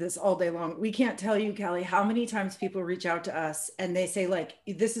speak to this all day long. We can't tell you, Callie, how many times people reach out to us and they say like,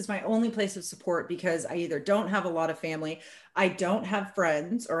 this is my only place of support because I either don't have a lot of family, I don't have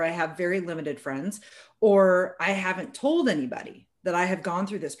friends, or I have very limited friends, or I haven't told anybody that I have gone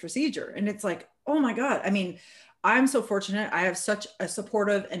through this procedure. And it's like, oh my God. I mean, I'm so fortunate. I have such a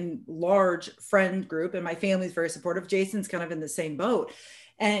supportive and large friend group, and my family's very supportive. Jason's kind of in the same boat.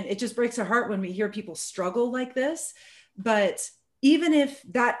 And it just breaks our heart when we hear people struggle like this. But even if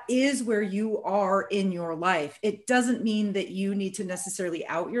that is where you are in your life, it doesn't mean that you need to necessarily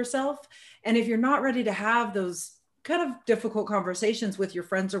out yourself. And if you're not ready to have those kind of difficult conversations with your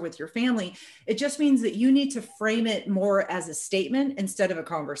friends or with your family, it just means that you need to frame it more as a statement instead of a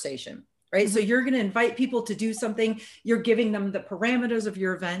conversation. Right. So you're going to invite people to do something. You're giving them the parameters of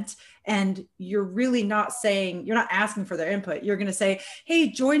your event, and you're really not you're not asking for their input. You're going to say, hey,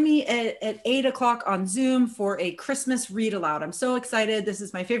 join me at 8:00 on Zoom for a Christmas read aloud. I'm so excited. This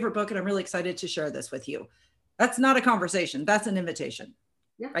is my favorite book, and I'm really excited to share this with you. That's not a conversation. That's an invitation.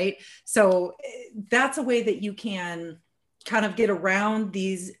 Yeah. Right. So that's a way that you can kind of get around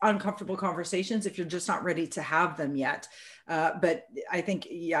these uncomfortable conversations if you're just not ready to have them yet. But I think,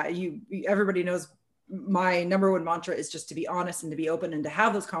 everybody knows my number one mantra is just to be honest and to be open and to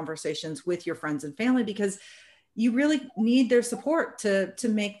have those conversations with your friends and family, because you really need their support to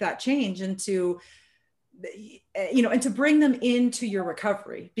make that change and to, and to bring them into your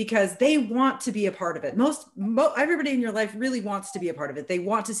recovery, because they want to be a part of it. Everybody in your life really wants to be a part of it. They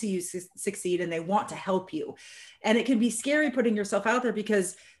want to see you succeed and they want to help you. And it can be scary putting yourself out there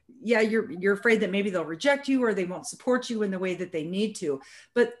because you're afraid that maybe they'll reject you or they won't support you in the way that they need to.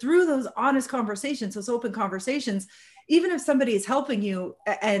 But through those honest conversations, those open conversations, even if somebody is helping you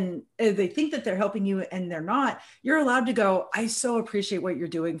and they think that they're helping you and they're not, you're allowed to go, I so appreciate what you're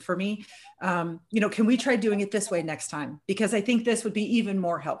doing for me. Can we try doing it this way next time? Because I think this would be even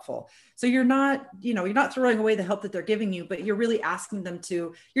more helpful. So you're not throwing away the help that they're giving you, but you're really asking them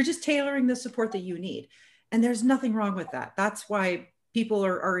to, you're just tailoring the support that you need. And there's nothing wrong with that. That's why people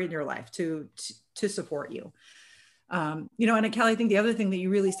are in your life to support you. And Kelly, I think the other thing that you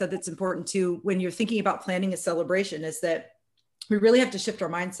really said that's important too, when you're thinking about planning a celebration, is that we really have to shift our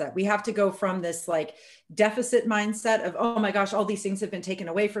mindset. We have to go from this like deficit mindset of, oh my gosh, all these things have been taken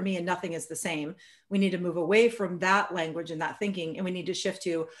away from me and nothing is the same. We need to move away from that language and that thinking. And we need to shift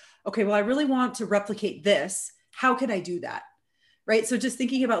to, okay, well, I really want to replicate this. How can I do that? Right. So just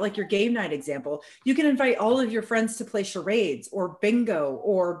thinking about like your game night example, you can invite all of your friends to play charades or bingo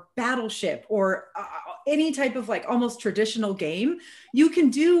or battleship or any type of like almost traditional game you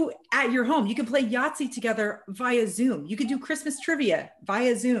can do at your home. You can play Yahtzee together via Zoom. You can do Christmas trivia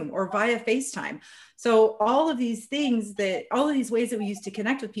via Zoom or via FaceTime. So all of these ways that we use to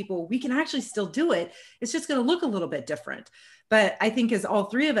connect with people, we can actually still do it. It's just going to look a little bit different. But I think as all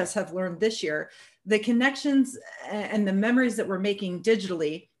three of us have learned this year, the connections and the memories that we're making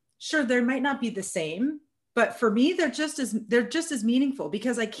digitally, sure, they might not be the same, but for me, they're just as meaningful,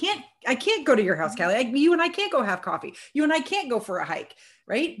 because I can't go to your house, Kelly. You and I can't go have coffee. You and I can't go for a hike,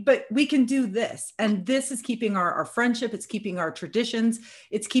 right? But we can do this. And this is keeping our friendship. It's keeping our traditions.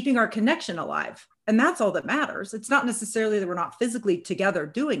 It's keeping our connection alive. And that's all that matters. It's not necessarily that we're not physically together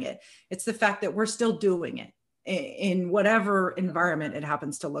doing it. It's the fact that we're still doing it in whatever environment it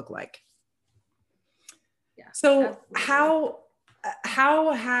happens to look like. Yeah. So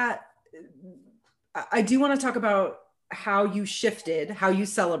I do want to talk about how you shifted, how you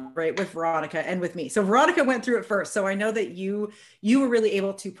celebrate with Veronica and with me. So Veronica went through it first. So I know that you were really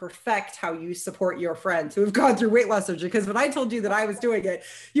able to perfect how you support your friends who have gone through weight loss surgery. Because when I told you that I was doing it,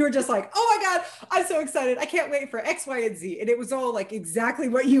 you were just like, oh my God, I'm so excited. I can't wait for X, Y, and Z. And it was all like exactly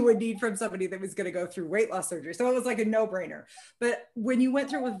what you would need from somebody that was going to go through weight loss surgery. So it was like a no-brainer. But when you went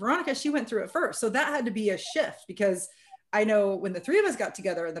through it with Veronica, she went through it first. So that had to be a shift, because I know when the three of us got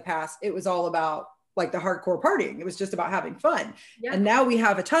together in the past, it was all about like the hardcore partying. It was just about having fun. Yeah. And now we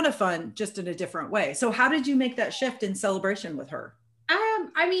have a ton of fun, just in a different way. So how did you make that shift in celebration with her?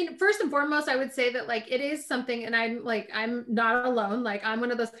 I mean, first and foremost, I would say that like, it is something, and I'm not alone. Like, I'm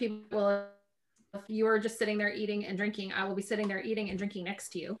one of those people, if you are just sitting there eating and drinking, I will be sitting there eating and drinking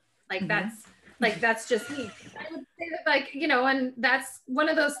next to you. Like, that's just me. I would say that, like, and that's one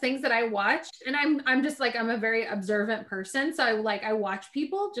of those things that I watch, and I'm just like, I'm a very observant person. So I watch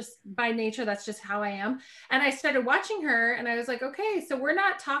people just by nature. That's just how I am. And I started watching her and I was like, okay, so we're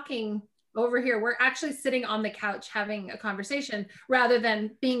not talking over here. We're actually sitting on the couch having a conversation rather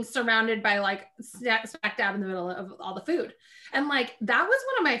than being surrounded by like smack dab in the middle of all the food. And like, that was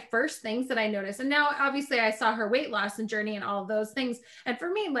one of my first things that I noticed. And now obviously I saw her weight loss and journey and all of those things. And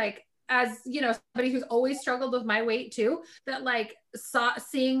for me, like, as somebody who's always struggled with my weight too, that like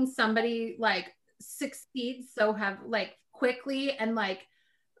seeing somebody like succeed so have like quickly and like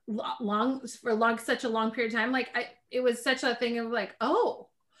such a long period of time, like it was such a thing of like, oh,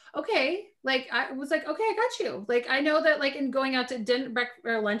 okay. Like I was like, okay, I got you. Like, I know that like in going out to dinner, breakfast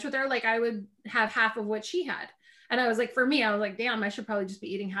or lunch with her, like I would have half of what she had. And I was like, for me, I was like, damn, I should probably just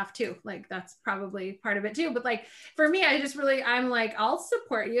be eating half too. Like, that's probably part of it too. But like, for me, I'm like, I'll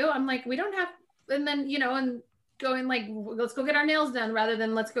support you. I'm like, we don't have, and then, and going like, let's go get our nails done rather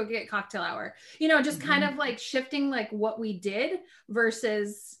than let's go get cocktail hour, just kind of like shifting like what we did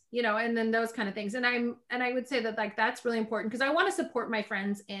versus, and then those kind of things. And I would say that like, that's really important, because I want to support my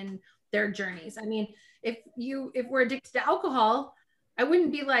friends in their journeys. I mean, if we're addicted to alcohol, I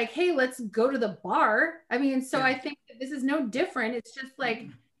wouldn't be like, hey, let's go to the bar. I mean, so yeah. I think that this is no different. It's just like,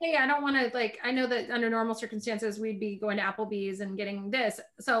 hey, I don't want to, like, I know that under normal circumstances, we'd be going to Applebee's and getting this.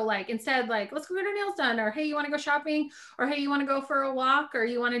 So like, instead, like, let's go get our nails done, or, hey, you want to go shopping, or, hey, you want to go for a walk, or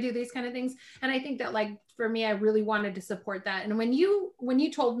you want to do these kind of things. And I think that like, for me, I really wanted to support that. And when you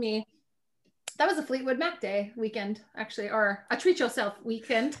told me that was a Fleetwood Mac Day weekend, actually, or a treat yourself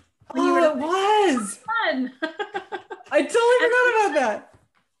weekend. It was fun. I totally forgot about that.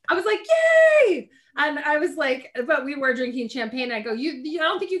 I was like, yay. And I was like, but we were drinking champagne. I go, I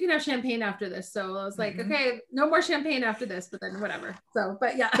don't think you can have champagne after this. So I was like, okay, no more champagne after this, but then whatever. So,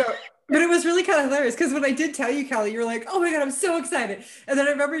 but yeah. No, but it was really kind of hilarious, because when I did tell you, Kelly, you were like, oh my God, I'm so excited. And then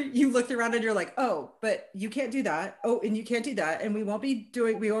I remember you looked around and you're like, oh, but you can't do that. Oh, and you can't do that. And we won't be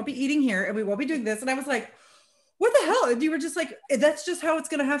eating here, and we won't be doing this. And I was like, what the hell? And you were just like, that's just how it's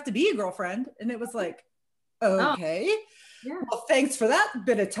going to have to be, girlfriend. And it was like, okay. Well, thanks for that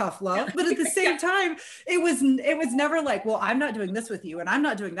bit of tough love. But at the same time, it was never like, well, I'm not doing this with you and I'm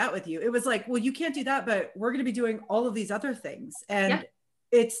not doing that with you. It was like, well, you can't do that, but we're going to be doing all of these other things. And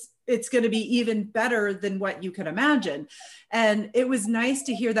it's going to be even better than what you can imagine. And it was nice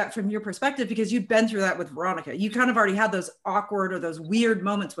to hear that from your perspective, because you'd been through that with Veronica. You kind of already had those awkward or those weird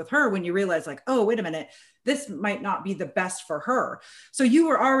moments with her when you realize like, oh, wait a minute, this might not be the best for her. So you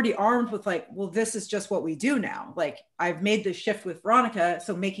were already armed with like, well, this is just what we do now. Like, I've made the shift with Veronica,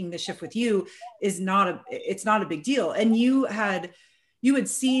 so making the shift with you is it's not a big deal. And you had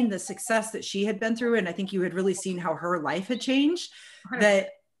seen the success that she had been through. And I think you had really seen how her life had changed. 100%. That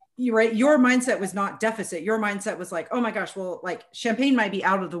your mindset was not deficit. Your mindset was like, oh my gosh, well, like champagne might be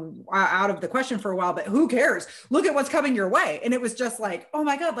out of the question for a while, but who cares? Look at what's coming your way. And it was just like, oh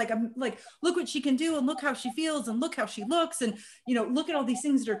my God, like, I'm like, look what she can do and look how she feels and look how she looks. And, look at all these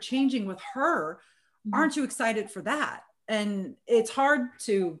things that are changing with her. Aren't you excited for that? And it's hard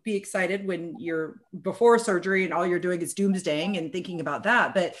to be excited when you're before surgery and all you're doing is doomsdaying and thinking about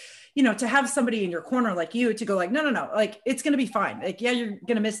that. But, to have somebody in your corner like you to go like, no, like, it's going to be fine. Like, yeah, you're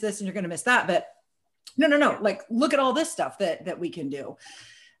going to miss this and you're going to miss that, but no. Like, look at all this stuff that we can do.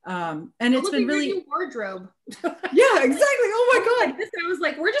 And it's been really new wardrobe. Yeah, exactly. Oh my God. I was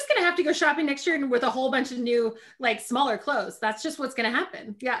like, we're just going to have to go shopping next year with a whole bunch of new, like, smaller clothes. That's just what's going to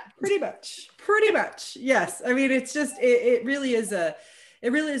happen. Yeah. Pretty much. Yes. I mean, it's just, it really is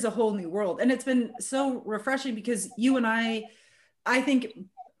a whole new world. And it's been so refreshing because you and I think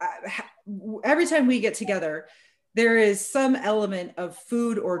every time we get together, there is some element of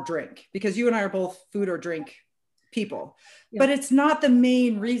food or drink, because you and I are both food or drink people, but it's not the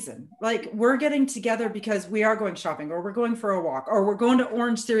main reason. Like, we're getting together because we are going shopping, or we're going for a walk, or we're going to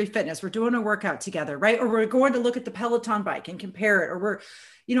Orange Theory Fitness. We're doing a workout together, right? Or we're going to look at the Peloton bike and compare it, or we're,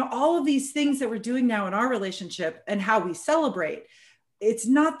 all of these things that we're doing now in our relationship and how we celebrate. It's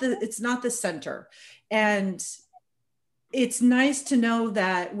not the center. And it's nice to know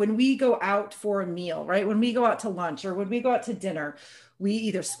that when we go out for a meal, right? When we go out to lunch or when we go out to dinner, we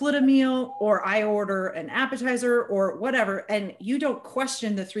either split a meal or I order an appetizer or whatever. And you don't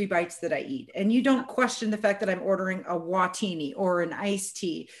question the 3 bites that I eat. And you don't question the fact that I'm ordering a Watini or an iced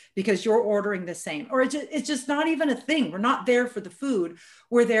tea because you're ordering the same. Or it's just not even a thing. We're not there for the food.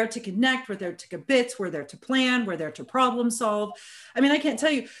 We're there to connect. We're there to kibitz. We're there to plan. We're there to problem solve. I mean, I can't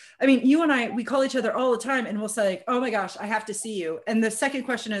tell you. I mean, you and I, we call each other all the time and we'll say, like, oh my gosh, I have to see you. And the second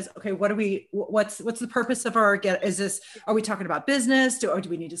question is, okay, what's the purpose of are we talking about business? Do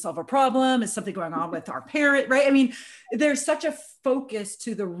we need to solve a problem? Is something going on with our parent, right? I mean, there's such a focus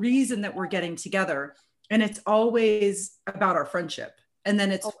to the reason that we're getting together, and it's always about our friendship. And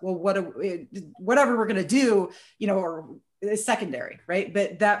then it's, well, whatever we're going to do, or is secondary, right?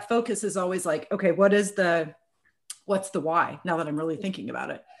 But that focus is always like, okay, what's the why? Now that I'm really thinking about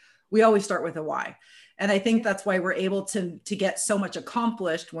it, we always start with a why. And I think that's why we're able to get so much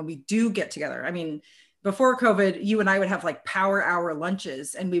accomplished when we do get together. I mean, before COVID, you and I would have like power hour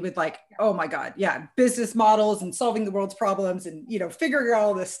lunches and we would like, oh my God, yeah, business models and solving the world's problems and, figuring out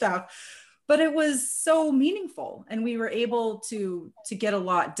all this stuff. But it was so meaningful, and we were able to get a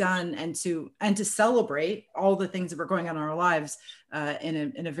lot done and to celebrate all the things that were going on in our lives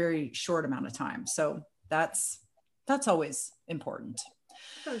in a very short amount of time. So that's always important.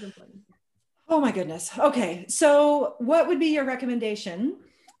 That was important. Oh my goodness. Okay. So what would be your recommendation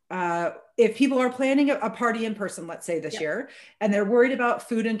if people are planning a party in person, let's say this year, and they're worried about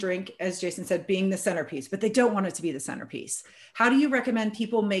food and drink, as Jason said, being the centerpiece, but they don't want it to be the centerpiece? How do you recommend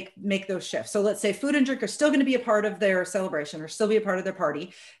people make those shifts? So let's say food and drink are still going to be a part of their celebration or still be a part of their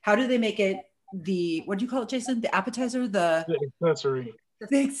party. How do they make it what do you call it, Jason? The appetizer? The accessory.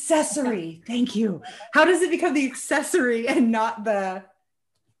 The accessory. Thank you. How does it become the accessory and not the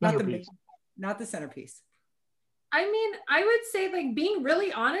centerpiece? I mean, I would say like being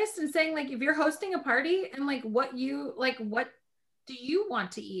really honest and saying like, if you're hosting a party and like what do you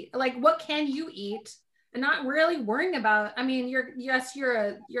want to eat? Like, what can you eat? And not really worrying about, I mean, you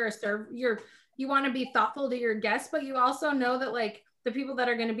want to be thoughtful to your guests, but you also know that like the people that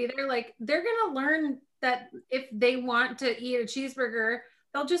are going to be there, like they're going to learn that if they want to eat a cheeseburger,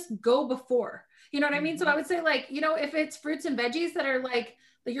 they'll just go before, you know what I mean? So I would say like, if it's fruits and veggies that are like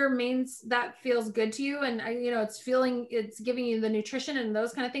your mains that feels good to you, and it's giving you the nutrition and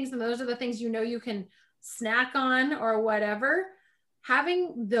those kind of things, and those are the things you can snack on or whatever,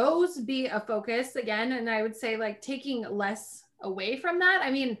 having those be a focus again. And I would say like taking less away from that. I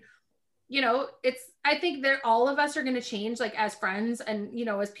mean, I think that all of us are going to change, like as friends and,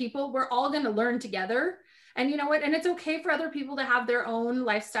 as people, we're all going to learn together. And you know what? And it's okay for other people to have their own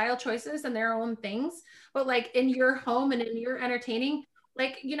lifestyle choices and their own things. But like in your home and in your entertaining,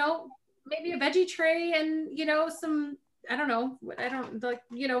 like, maybe a veggie tray and, some, I don't know,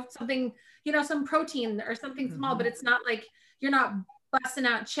 something, some protein or something small, but it's not like you're not busting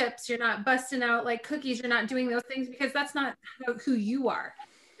out chips, you're not busting out like cookies, you're not doing those things because that's not who you are.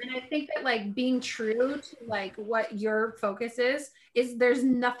 And I think that like being true to like what your focus is there's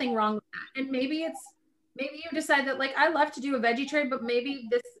nothing wrong with that. And maybe you decide that like I love to do a veggie tray, but maybe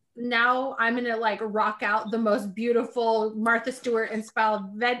now I'm gonna like rock out the most beautiful Martha Stewart inspired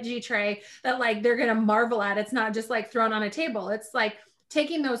veggie tray that like they're gonna marvel at. It's not just like thrown on a table. It's like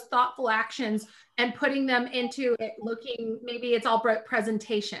taking those thoughtful actions and putting them into it looking, maybe it's all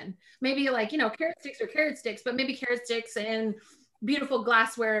presentation. Maybe like, carrot sticks or carrot sticks, but maybe carrot sticks and beautiful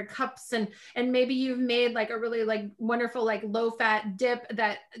glassware cups and maybe you've made like a really like wonderful like low fat dip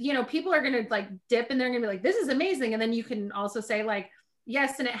that people are gonna like dip and they're gonna be like, this is amazing. And then you can also say like,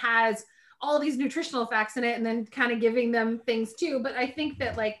 yes, and it has all these nutritional facts in it, and then kind of giving them things too. But I think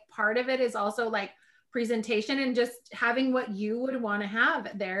that like part of it is also like presentation and just having what you would want to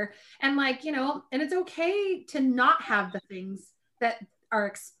have there. And like, and it's okay to not have the things that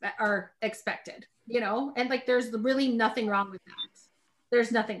are expected, and like there's really nothing wrong with that.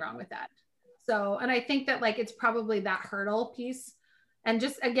 There's nothing wrong with that. So, and I think that like it's probably that hurdle piece. And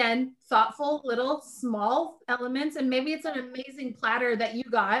just again, thoughtful little small elements. And maybe it's an amazing platter that you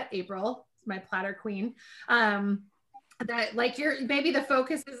got, April, my platter queen. That like maybe the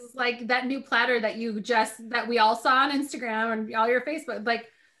focus is like that new platter that that we all saw on Instagram and all your Facebook, like,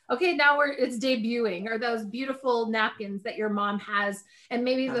 okay, now it's debuting, or those beautiful napkins that your mom has. And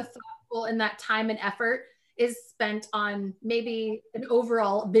maybe the thoughtful and that time and effort is spent on maybe an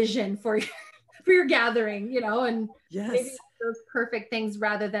overall vision for your gathering, and yes, maybe those perfect things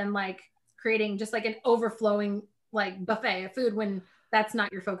rather than like creating just like an overflowing like buffet of food when that's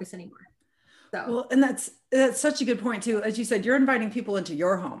not your focus anymore. So. Well, and that's such a good point too. As you said, you're inviting people into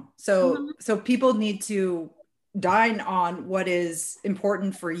your home. So people need to dine on what is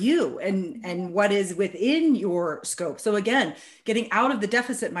important for you and what is within your scope. So again, getting out of the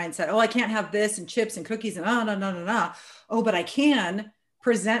deficit mindset. Oh, I can't have this and chips and cookies and no. Oh, but I can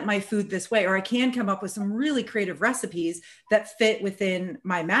present my food this way, or I can come up with some really creative recipes that fit within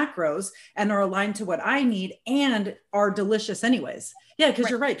my macros and are aligned to what I need and are delicious anyways. Yeah, because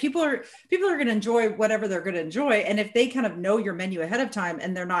you're right. People are going to enjoy whatever they're going to enjoy. And if they kind of know your menu ahead of time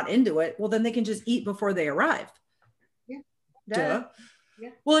and they're not into it, well, then they can just eat before they arrive. Yeah. Duh. Yeah.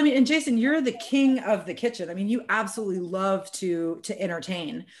 Well, I mean, and Jason, you're the king of the kitchen. I mean, you absolutely love to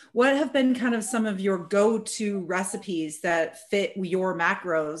entertain. What have been kind of some of your go-to recipes that fit your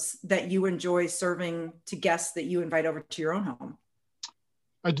macros that you enjoy serving to guests that you invite over to your own home?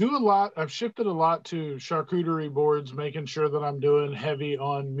 I do a lot. I've shifted a lot to charcuterie boards, making sure that I'm doing heavy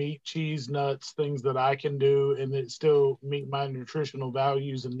on meat, cheese, nuts, things that I can do and that still meet my nutritional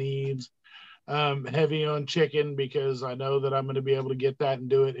values and needs. Heavy on chicken because I know that I'm going to be able to get that and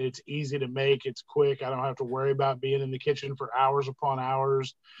do it. It's easy to make. It's quick. I don't have to worry about being in the kitchen for hours upon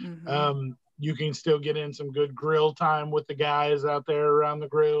hours. Mm-hmm. You can still get in some good grill time with the guys out there around the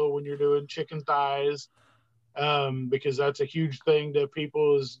grill when you're doing chicken thighs. Because that's a huge thing to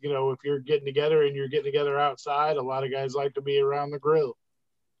people is, if you're getting together and you're getting together outside, a lot of guys like to be around the grill.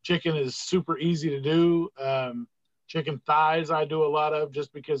 Chicken is super easy to do. Chicken thighs I do a lot of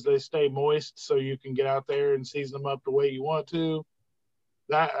just because they stay moist, so you can get out there and season them up the way you want to.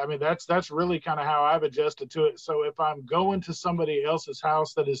 That's really kind of how I've adjusted to it. So if I'm going to somebody else's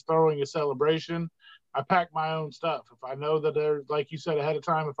house that is throwing a celebration, I pack my own stuff. If I know that they're, like you said ahead of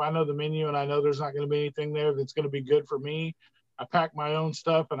time, if I know the menu and I know there's not going to be anything there that's going to be good for me, I pack my own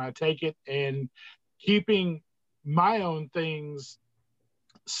stuff and I take it. And keeping my own things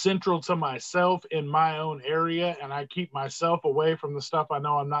central to myself in my own area, and I keep myself away from the stuff I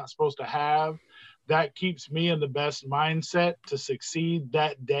know I'm not supposed to have, that keeps me in the best mindset to succeed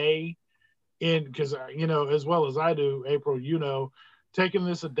that day. Because as well as I do, April, taking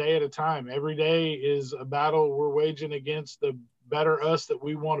this a day at a time. Every day is a battle we're waging against the better us that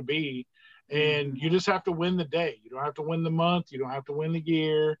we want to be. And you just have to win the day. You don't have to win the month. You don't have to win the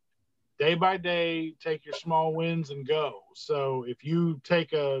year. Day by day, take your small wins and go. So if you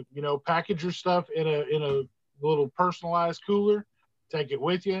take package your stuff in a little personalized cooler, take it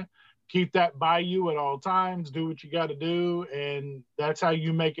with you, keep that by you at all times, do what you got to do. And that's how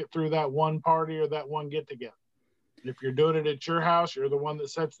you make it through that one party or that one get together. If you're doing it at your house, you're the one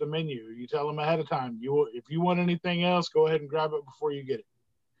that sets the menu. You tell them ahead of time. If you want anything else, go ahead and grab it before you get it.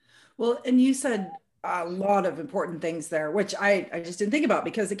 Well, and you said a lot of important things there, which I just didn't think about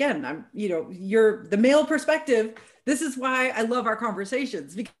because again, I'm, you're the male perspective. This is why I love our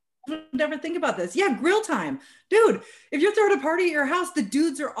conversations because I would never think about this. Yeah, grill time. Dude, if you're throwing a party at your house, the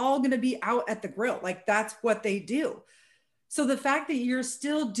dudes are all going to be out at the grill. Like that's what they do. So the fact that you're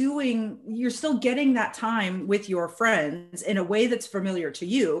still getting that time with your friends in a way that's familiar to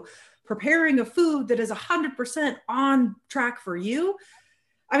you, preparing a food that is 100% on track for you.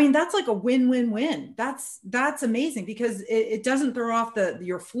 I mean, that's like a win-win-win. That's amazing because it doesn't throw off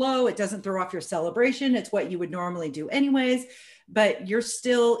your flow. It doesn't throw off your celebration. It's what you would normally do anyways, but you're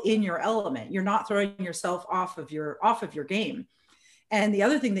still in your element. You're not throwing yourself off of your game. And the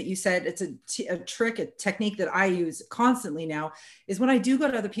other thing that you said, it's a trick, a technique that I use constantly now is when I do go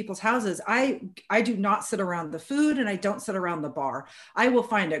to other people's houses, I do not sit around the food and I don't sit around the bar. I will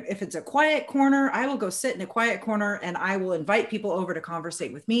find it. If it's a quiet corner, I will go sit in a quiet corner and I will invite people over to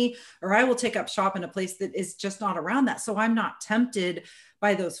conversate with me, or I will take up shop in a place that is just not around that. So I'm not tempted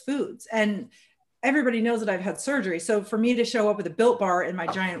by those foods. And everybody knows that I've had surgery. So for me to show up with a Built Bar in my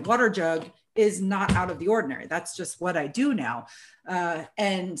giant water jug is not out of the ordinary. That's just what I do now.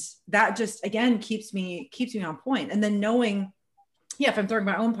 And that just, again, keeps me on point. And then knowing, if I'm throwing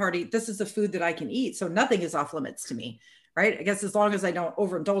my own party, this is the food that I can eat. So nothing is off limits to me, right? I guess as long as I don't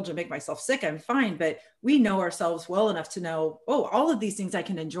overindulge and make myself sick, I'm fine. But we know ourselves well enough to know, all of these things I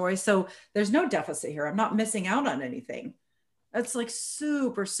can enjoy. So there's no deficit here. I'm not missing out on anything. That's like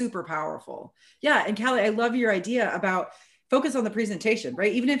super, super powerful. Yeah. And Callie, I love your idea about focus on the presentation,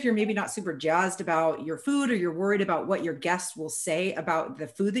 right? Even if you're maybe not super jazzed about your food or you're worried about what your guests will say about the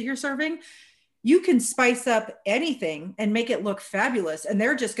food that you're serving, you can spice up anything and make it look fabulous. And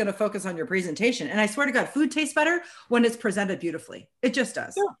they're just going to focus on your presentation. And I swear to God, food tastes better when it's presented beautifully. It just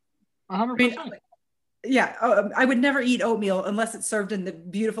does. Yeah, 100%. I would never eat oatmeal unless it's served in the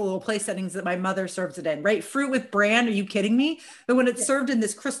beautiful little place settings that my mother serves it in, right? Fruit with bran, are you kidding me? But when it's served in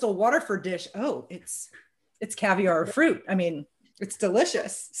this crystal Waterford dish, it's caviar or fruit. I mean, it's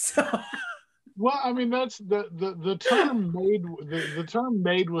delicious. So, well, I mean, that's the term the term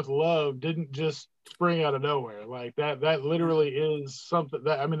made with love didn't just spring out of nowhere. Like that literally is something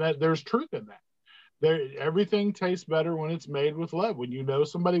that there's truth in that. Everything tastes better when it's made with love. When you know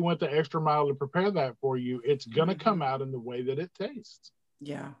somebody went the extra mile to prepare that for you, it's gonna come out in the way that it tastes.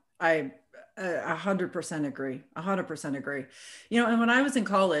 Yeah, I 100% agree. 100% agree. And when I was in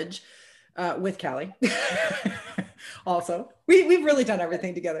college, with Callie. Also, we've really done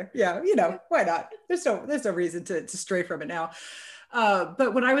everything together. Yeah, why not? There's no reason to stray from it now.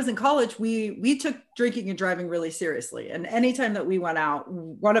 But when I was in college, we took drinking and driving really seriously. And anytime that we went out,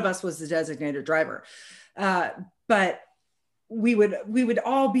 one of us was the designated driver. But we would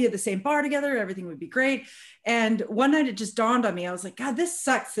all be at the same bar together. Everything would be great. And one night it just dawned on me. I was like, God, this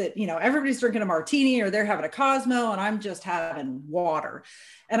sucks that, everybody's drinking a martini or they're having a Cosmo and I'm just having water.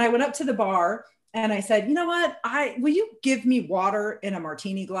 And I went up to the bar and I said, you know what? Will you give me water in a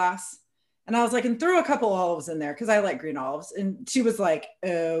martini glass? And I was like, and throw a couple olives in there because I like green olives. And she was like,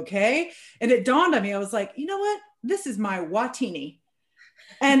 okay. And it dawned on me. I was like, you know what? This is my Watini.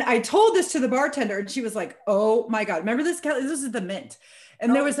 And I told this to the bartender and she was like, oh my God, remember this? This is the Mint.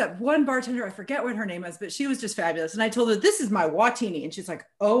 And there was that one bartender, I forget what her name is, but she was just fabulous. And I told her, this is my Watini. And she's like,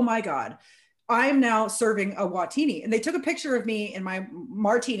 oh my God, I'm now serving a Watini. And they took a picture of me in my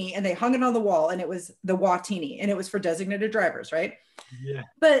martini and they hung it on the wall and it was the Watini and it was for designated drivers, right? Yeah.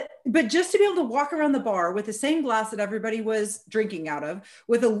 But just to be able to walk around the bar with the same glass that everybody was drinking out of,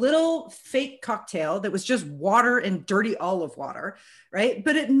 with a little fake cocktail that was just water and dirty olive water, right?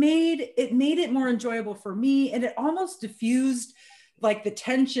 But it made it more enjoyable for me, and it almost diffused like the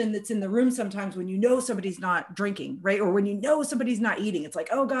tension that's in the room sometimes when somebody's not drinking, right? Or when somebody's not eating. It's like,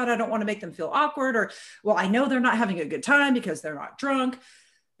 oh God, I don't want to make them feel awkward, or well, I know they're not having a good time because they're not drunk.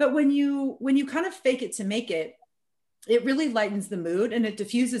 But when you kind of fake it to make it, it really lightens the mood and it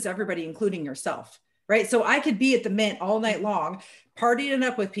diffuses everybody, including yourself, right? So I could be at the Mint all night long, partying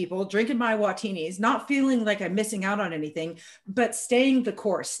up with people, drinking my Watinis, not feeling like I'm missing out on anything, but staying the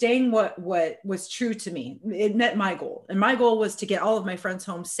course, staying what was true to me. It met my goal. And my goal was to get all of my friends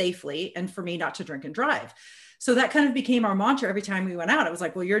home safely and for me not to drink and drive. So that kind of became our mantra every time we went out. It was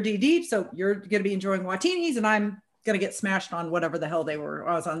like, well, you're DD, so you're going to be enjoying Watinis and I'm going to get smashed on whatever the hell I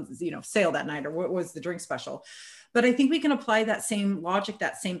was on, sale that night, or what was the drink special. But I think we can apply that same logic,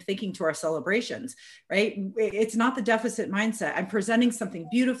 that same thinking to our celebrations, right? It's not the deficit mindset. I'm presenting something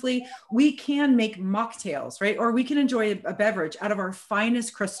beautifully. We can make mocktails, right? Or we can enjoy a beverage out of our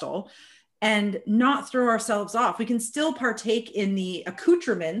finest crystal and not throw ourselves off. We can still partake in the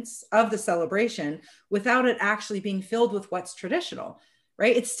accoutrements of the celebration without it actually being filled with what's traditional,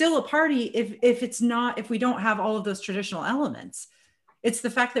 right? It's still a party if we don't have all of those traditional elements. It's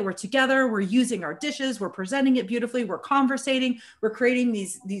the fact that we're together, we're using our dishes, we're presenting it beautifully, we're conversating, we're creating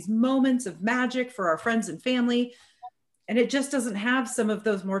these moments of magic for our friends and family. And it just doesn't have some of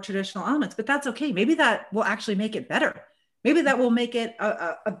those more traditional elements, but that's okay. Maybe that will actually make it better. Maybe that will make it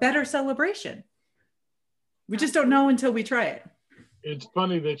a better celebration. We just don't know until we try it. It's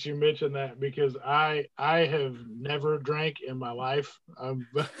funny that you mentioned that, because I have never drank in my life. I've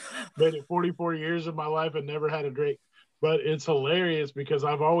made it 44 years of my life and never had a drink. But it's hilarious because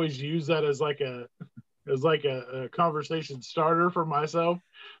I've always used that as like a conversation starter for myself.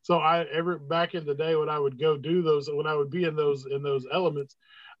 So back in the day when I would go do those, when I would be in those elements,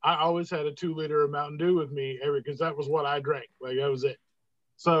 I always had a 2-liter of Mountain Dew with me because that was what I drank. Like, that was it.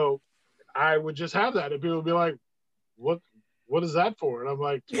 So I would just have that, and people would be like, what is that for? And I'm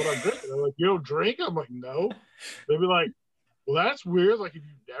like, it's what I'm drinking. They're like, you don't drink? I'm like, no. They'd be like, well, that's weird. Like, have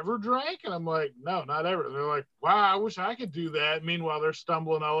you never drank? And I'm like, no, not ever. And they're like, wow, I wish I could do that. Meanwhile, they're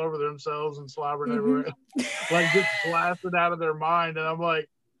stumbling all over themselves and slobbering everywhere, like just blasted out of their mind. And I'm like,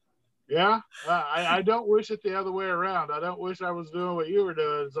 yeah, I don't wish it the other way around. I don't wish I was doing what you were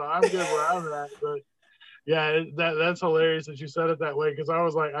doing. So I'm good where I'm at. But yeah, that's hilarious that you said it that way, because I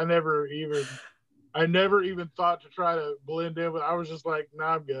was like, I never even thought to try to blend in, but I was just like,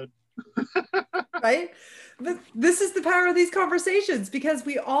 nah, I'm good. Right? This is the power of these conversations, because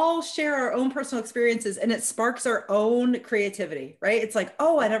we all share our own personal experiences and it sparks our own creativity, right? It's like,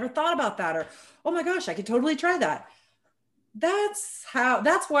 oh, I never thought about that, or oh my gosh, I could totally try that.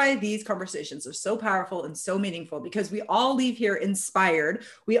 That's why these conversations are so powerful and so meaningful, because we all leave here inspired.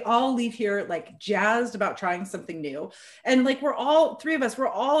 We all leave here like jazzed about trying something new. And like, three of us, we're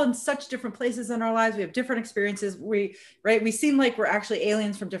all in such different places in our lives. We have different experiences. We seem like we're actually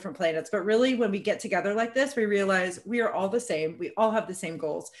aliens from different planets, but really when we get together like this, we realize we are all the same. We all have the same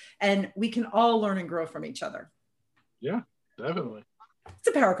goals, and we can all learn and grow from each other. Yeah, definitely. It's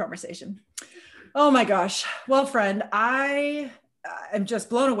a power conversation. Oh my gosh. Well, friend, I am just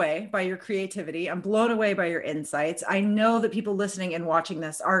blown away by your creativity. I'm blown away by your insights. I know that people listening and watching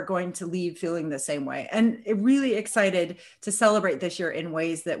this are going to leave feeling the same way, and really excited to celebrate this year in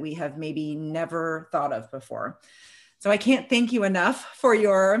ways that we have maybe never thought of before. So I can't thank you enough for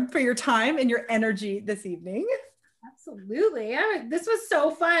your time and your energy this evening. Absolutely. This was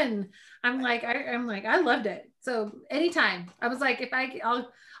so fun. I'm like, I loved it. So anytime. I was like,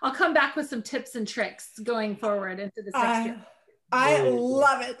 I'll come back with some tips and tricks going forward into this next year. I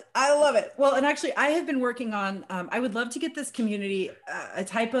love it. I love it. Well, and actually I have been working on, I would love to get this community a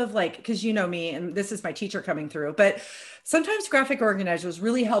type of like, because you know me, and this is my teacher coming through, but sometimes graphic organizers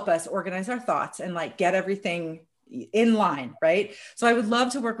really help us organize our thoughts and like get everything in line, right? So I would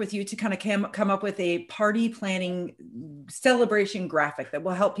love to work with you to kind of come up with a party planning celebration graphic that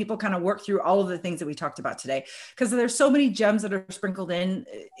will help people kind of work through all of the things that we talked about today, because there's so many gems that are sprinkled in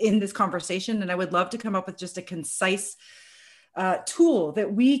this conversation. And I would love to come up with just a concise tool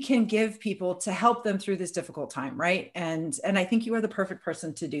that we can give people to help them through this difficult time, right? And I think you are the perfect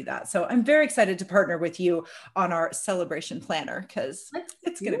person to do that. So I'm very excited to partner with you on our celebration planner, because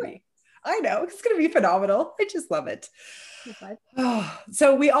it's going to be, I know it's going to be phenomenal. I just love it.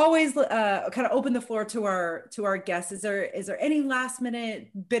 So we always kind of open the floor to our guests. Is there any last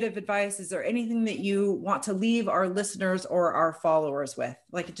minute bit of advice? Is there anything that you want to leave our listeners or our followers with,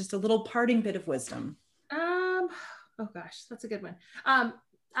 like just a little parting bit of wisdom? Oh gosh, that's a good one.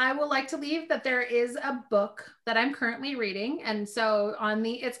 I will like to leave that there is a book that I'm currently reading. And so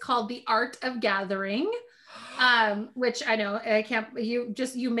it's called The Art of Gathering. Which I know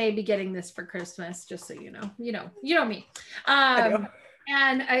you may be getting this for Christmas, just so you know me.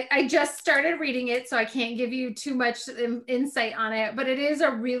 And I just started reading it, so I can't give you too much insight on it, but it is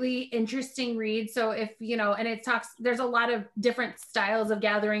a really interesting read. So if, and there's a lot of different styles of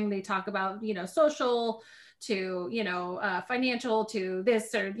gathering. They talk about, social to, financial to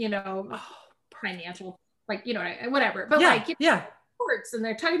this or, financial, like, whatever, but sports, and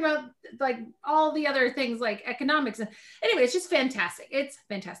they're talking about like all the other things like economics, and anyway, it's just fantastic. It's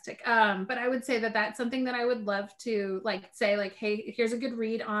fantastic. But I would say that that's something that I would love to say, hey, here's a good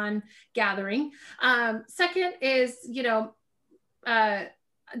read on gathering. Second is,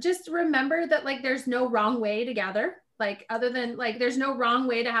 just remember that there's no wrong way to gather, other than there's no wrong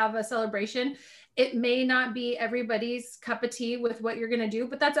way to have a celebration. It may not be everybody's cup of tea with what you're going to do,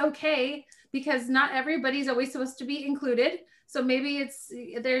 but that's okay, because not everybody's always supposed to be included. So maybe and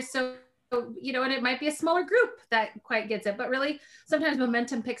it might be a smaller group that quite gets it, but really sometimes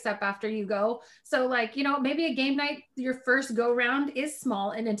momentum picks up after you go. So maybe a game night, your first go round is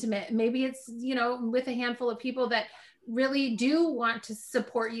small and intimate. Maybe it's, with a handful of people that really do want to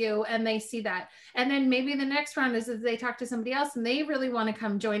support you and they see that. And then maybe the next round is they talk to somebody else and they really want to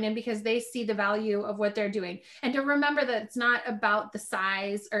come join in because they see the value of what they're doing. And to remember that it's not about the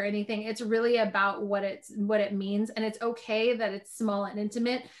size or anything. It's really about what it means. And it's okay that it's small and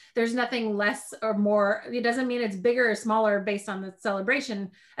intimate. There's nothing less or more. It doesn't mean it's bigger or smaller based on the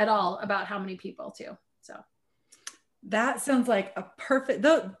celebration at all about how many people too. So that sounds like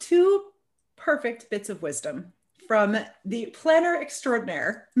two perfect bits of wisdom from the planner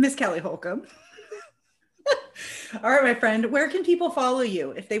extraordinaire, Miss Callie Holcomb. All right, my friend, where can people follow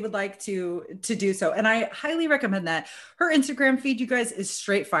you if they would like to do so? And I highly recommend that. Her Instagram feed, you guys, is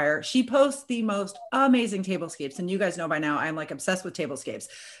straight fire. She posts the most amazing tablescapes. And you guys know by now, I'm like obsessed with tablescapes.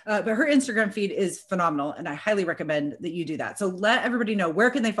 But her Instagram feed is phenomenal. And I highly recommend that you do that. So let everybody know, where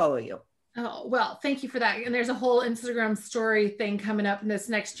can they follow you? Oh, well, thank you for that. And there's a whole Instagram story thing coming up this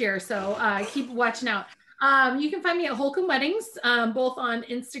next year. So keep watching out. You can find me at Holcomb Weddings, both on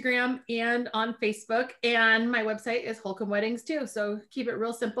Instagram and on Facebook. And my website is Holcomb Weddings too. So keep it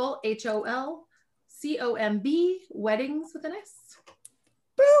real simple, HOLCOMB Weddings with an S.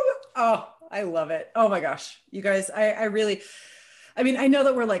 Boom. Oh, I love it. Oh my gosh. You guys, I mean, I know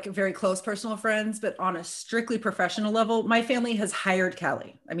that we're like very close personal friends, but on a strictly professional level, my family has hired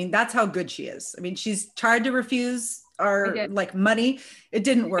Callie. I mean, that's how good she is. I mean, she's tried to refuse our like money. It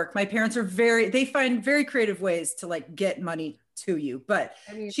didn't work. My parents are they find very creative ways to like get money to you, but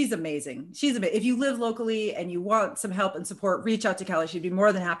she's amazing. If you live locally and you want some help and support, reach out to Callie. She'd be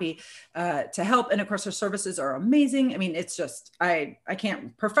more than happy to help. And of course, her services are amazing. I mean, it's just, I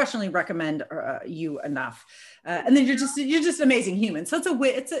can't professionally recommend you enough. And then you're just an amazing human. So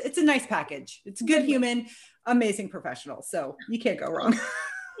it's a nice package. It's a good human, amazing professional. So you can't go wrong.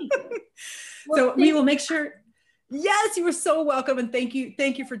 So we will make sure. Yes, you were so welcome. And thank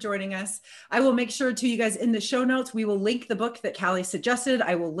you for joining us. I will make sure to you guys in the show notes, we will link the book that Callie suggested.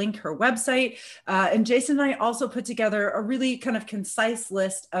 I will link her website. And Jason and I also put together a really kind of concise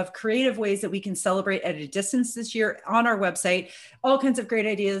list of creative ways that we can celebrate at a distance this year on our website. All kinds of great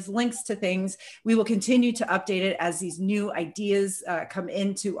ideas, links to things. We will continue to update it as these new ideas come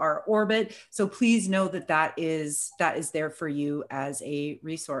into our orbit. So please know that is there for you as a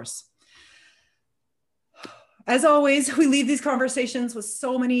resource. As always, we leave these conversations with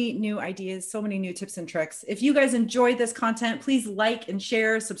so many new ideas, so many new tips and tricks. If you guys enjoyed this content, please like and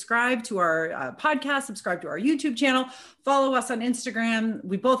share, subscribe to our podcast, subscribe to our YouTube channel, follow us on Instagram.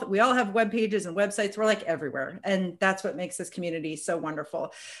 We all have web pages and websites. We're like everywhere. And that's what makes this community so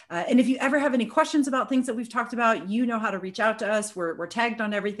wonderful. And if you ever have any questions about things that we've talked about, you know how to reach out to us. We're tagged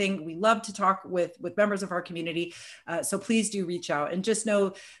on everything. We love to talk with members of our community. So please do reach out and just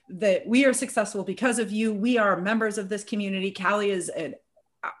know that we are successful because of you. We are members of this community. Callie is an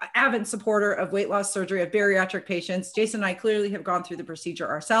avid supporter of weight loss surgery of bariatric patients. Jason and I clearly have gone through the procedure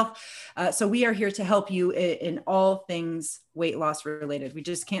ourselves. So we are here to help you in all things weight loss related. We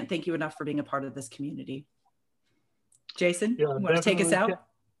just can't thank you enough for being a part of this community. Jason, you want to take us out?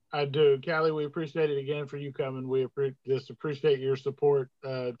 I do. Callie, we appreciate it again for you coming. We just appreciate your support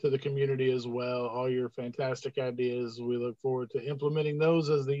to the community as well. All your fantastic ideas. We look forward to implementing those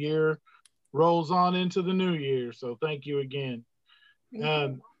as the year rolls on into the new year. So thank you again.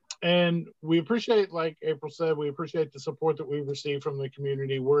 And we appreciate, like April said, we appreciate the support that we've received from the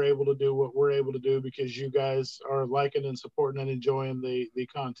community. We're able to do what we're able to do because you guys are liking and supporting and enjoying the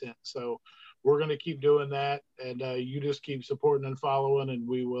content. So we're going to keep doing that, and you just keep supporting and following, and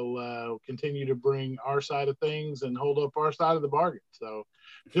we will continue to bring our side of things and hold up our side of the bargain. So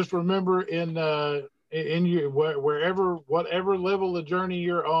just remember in your whatever level of journey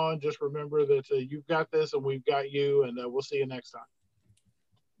you're on, just remember that you've got this and we've got you, and we'll see you next time.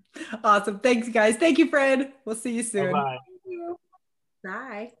 Awesome. Thanks, guys. Thank you, Fred. We'll see you soon. Bye-bye.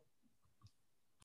 Bye.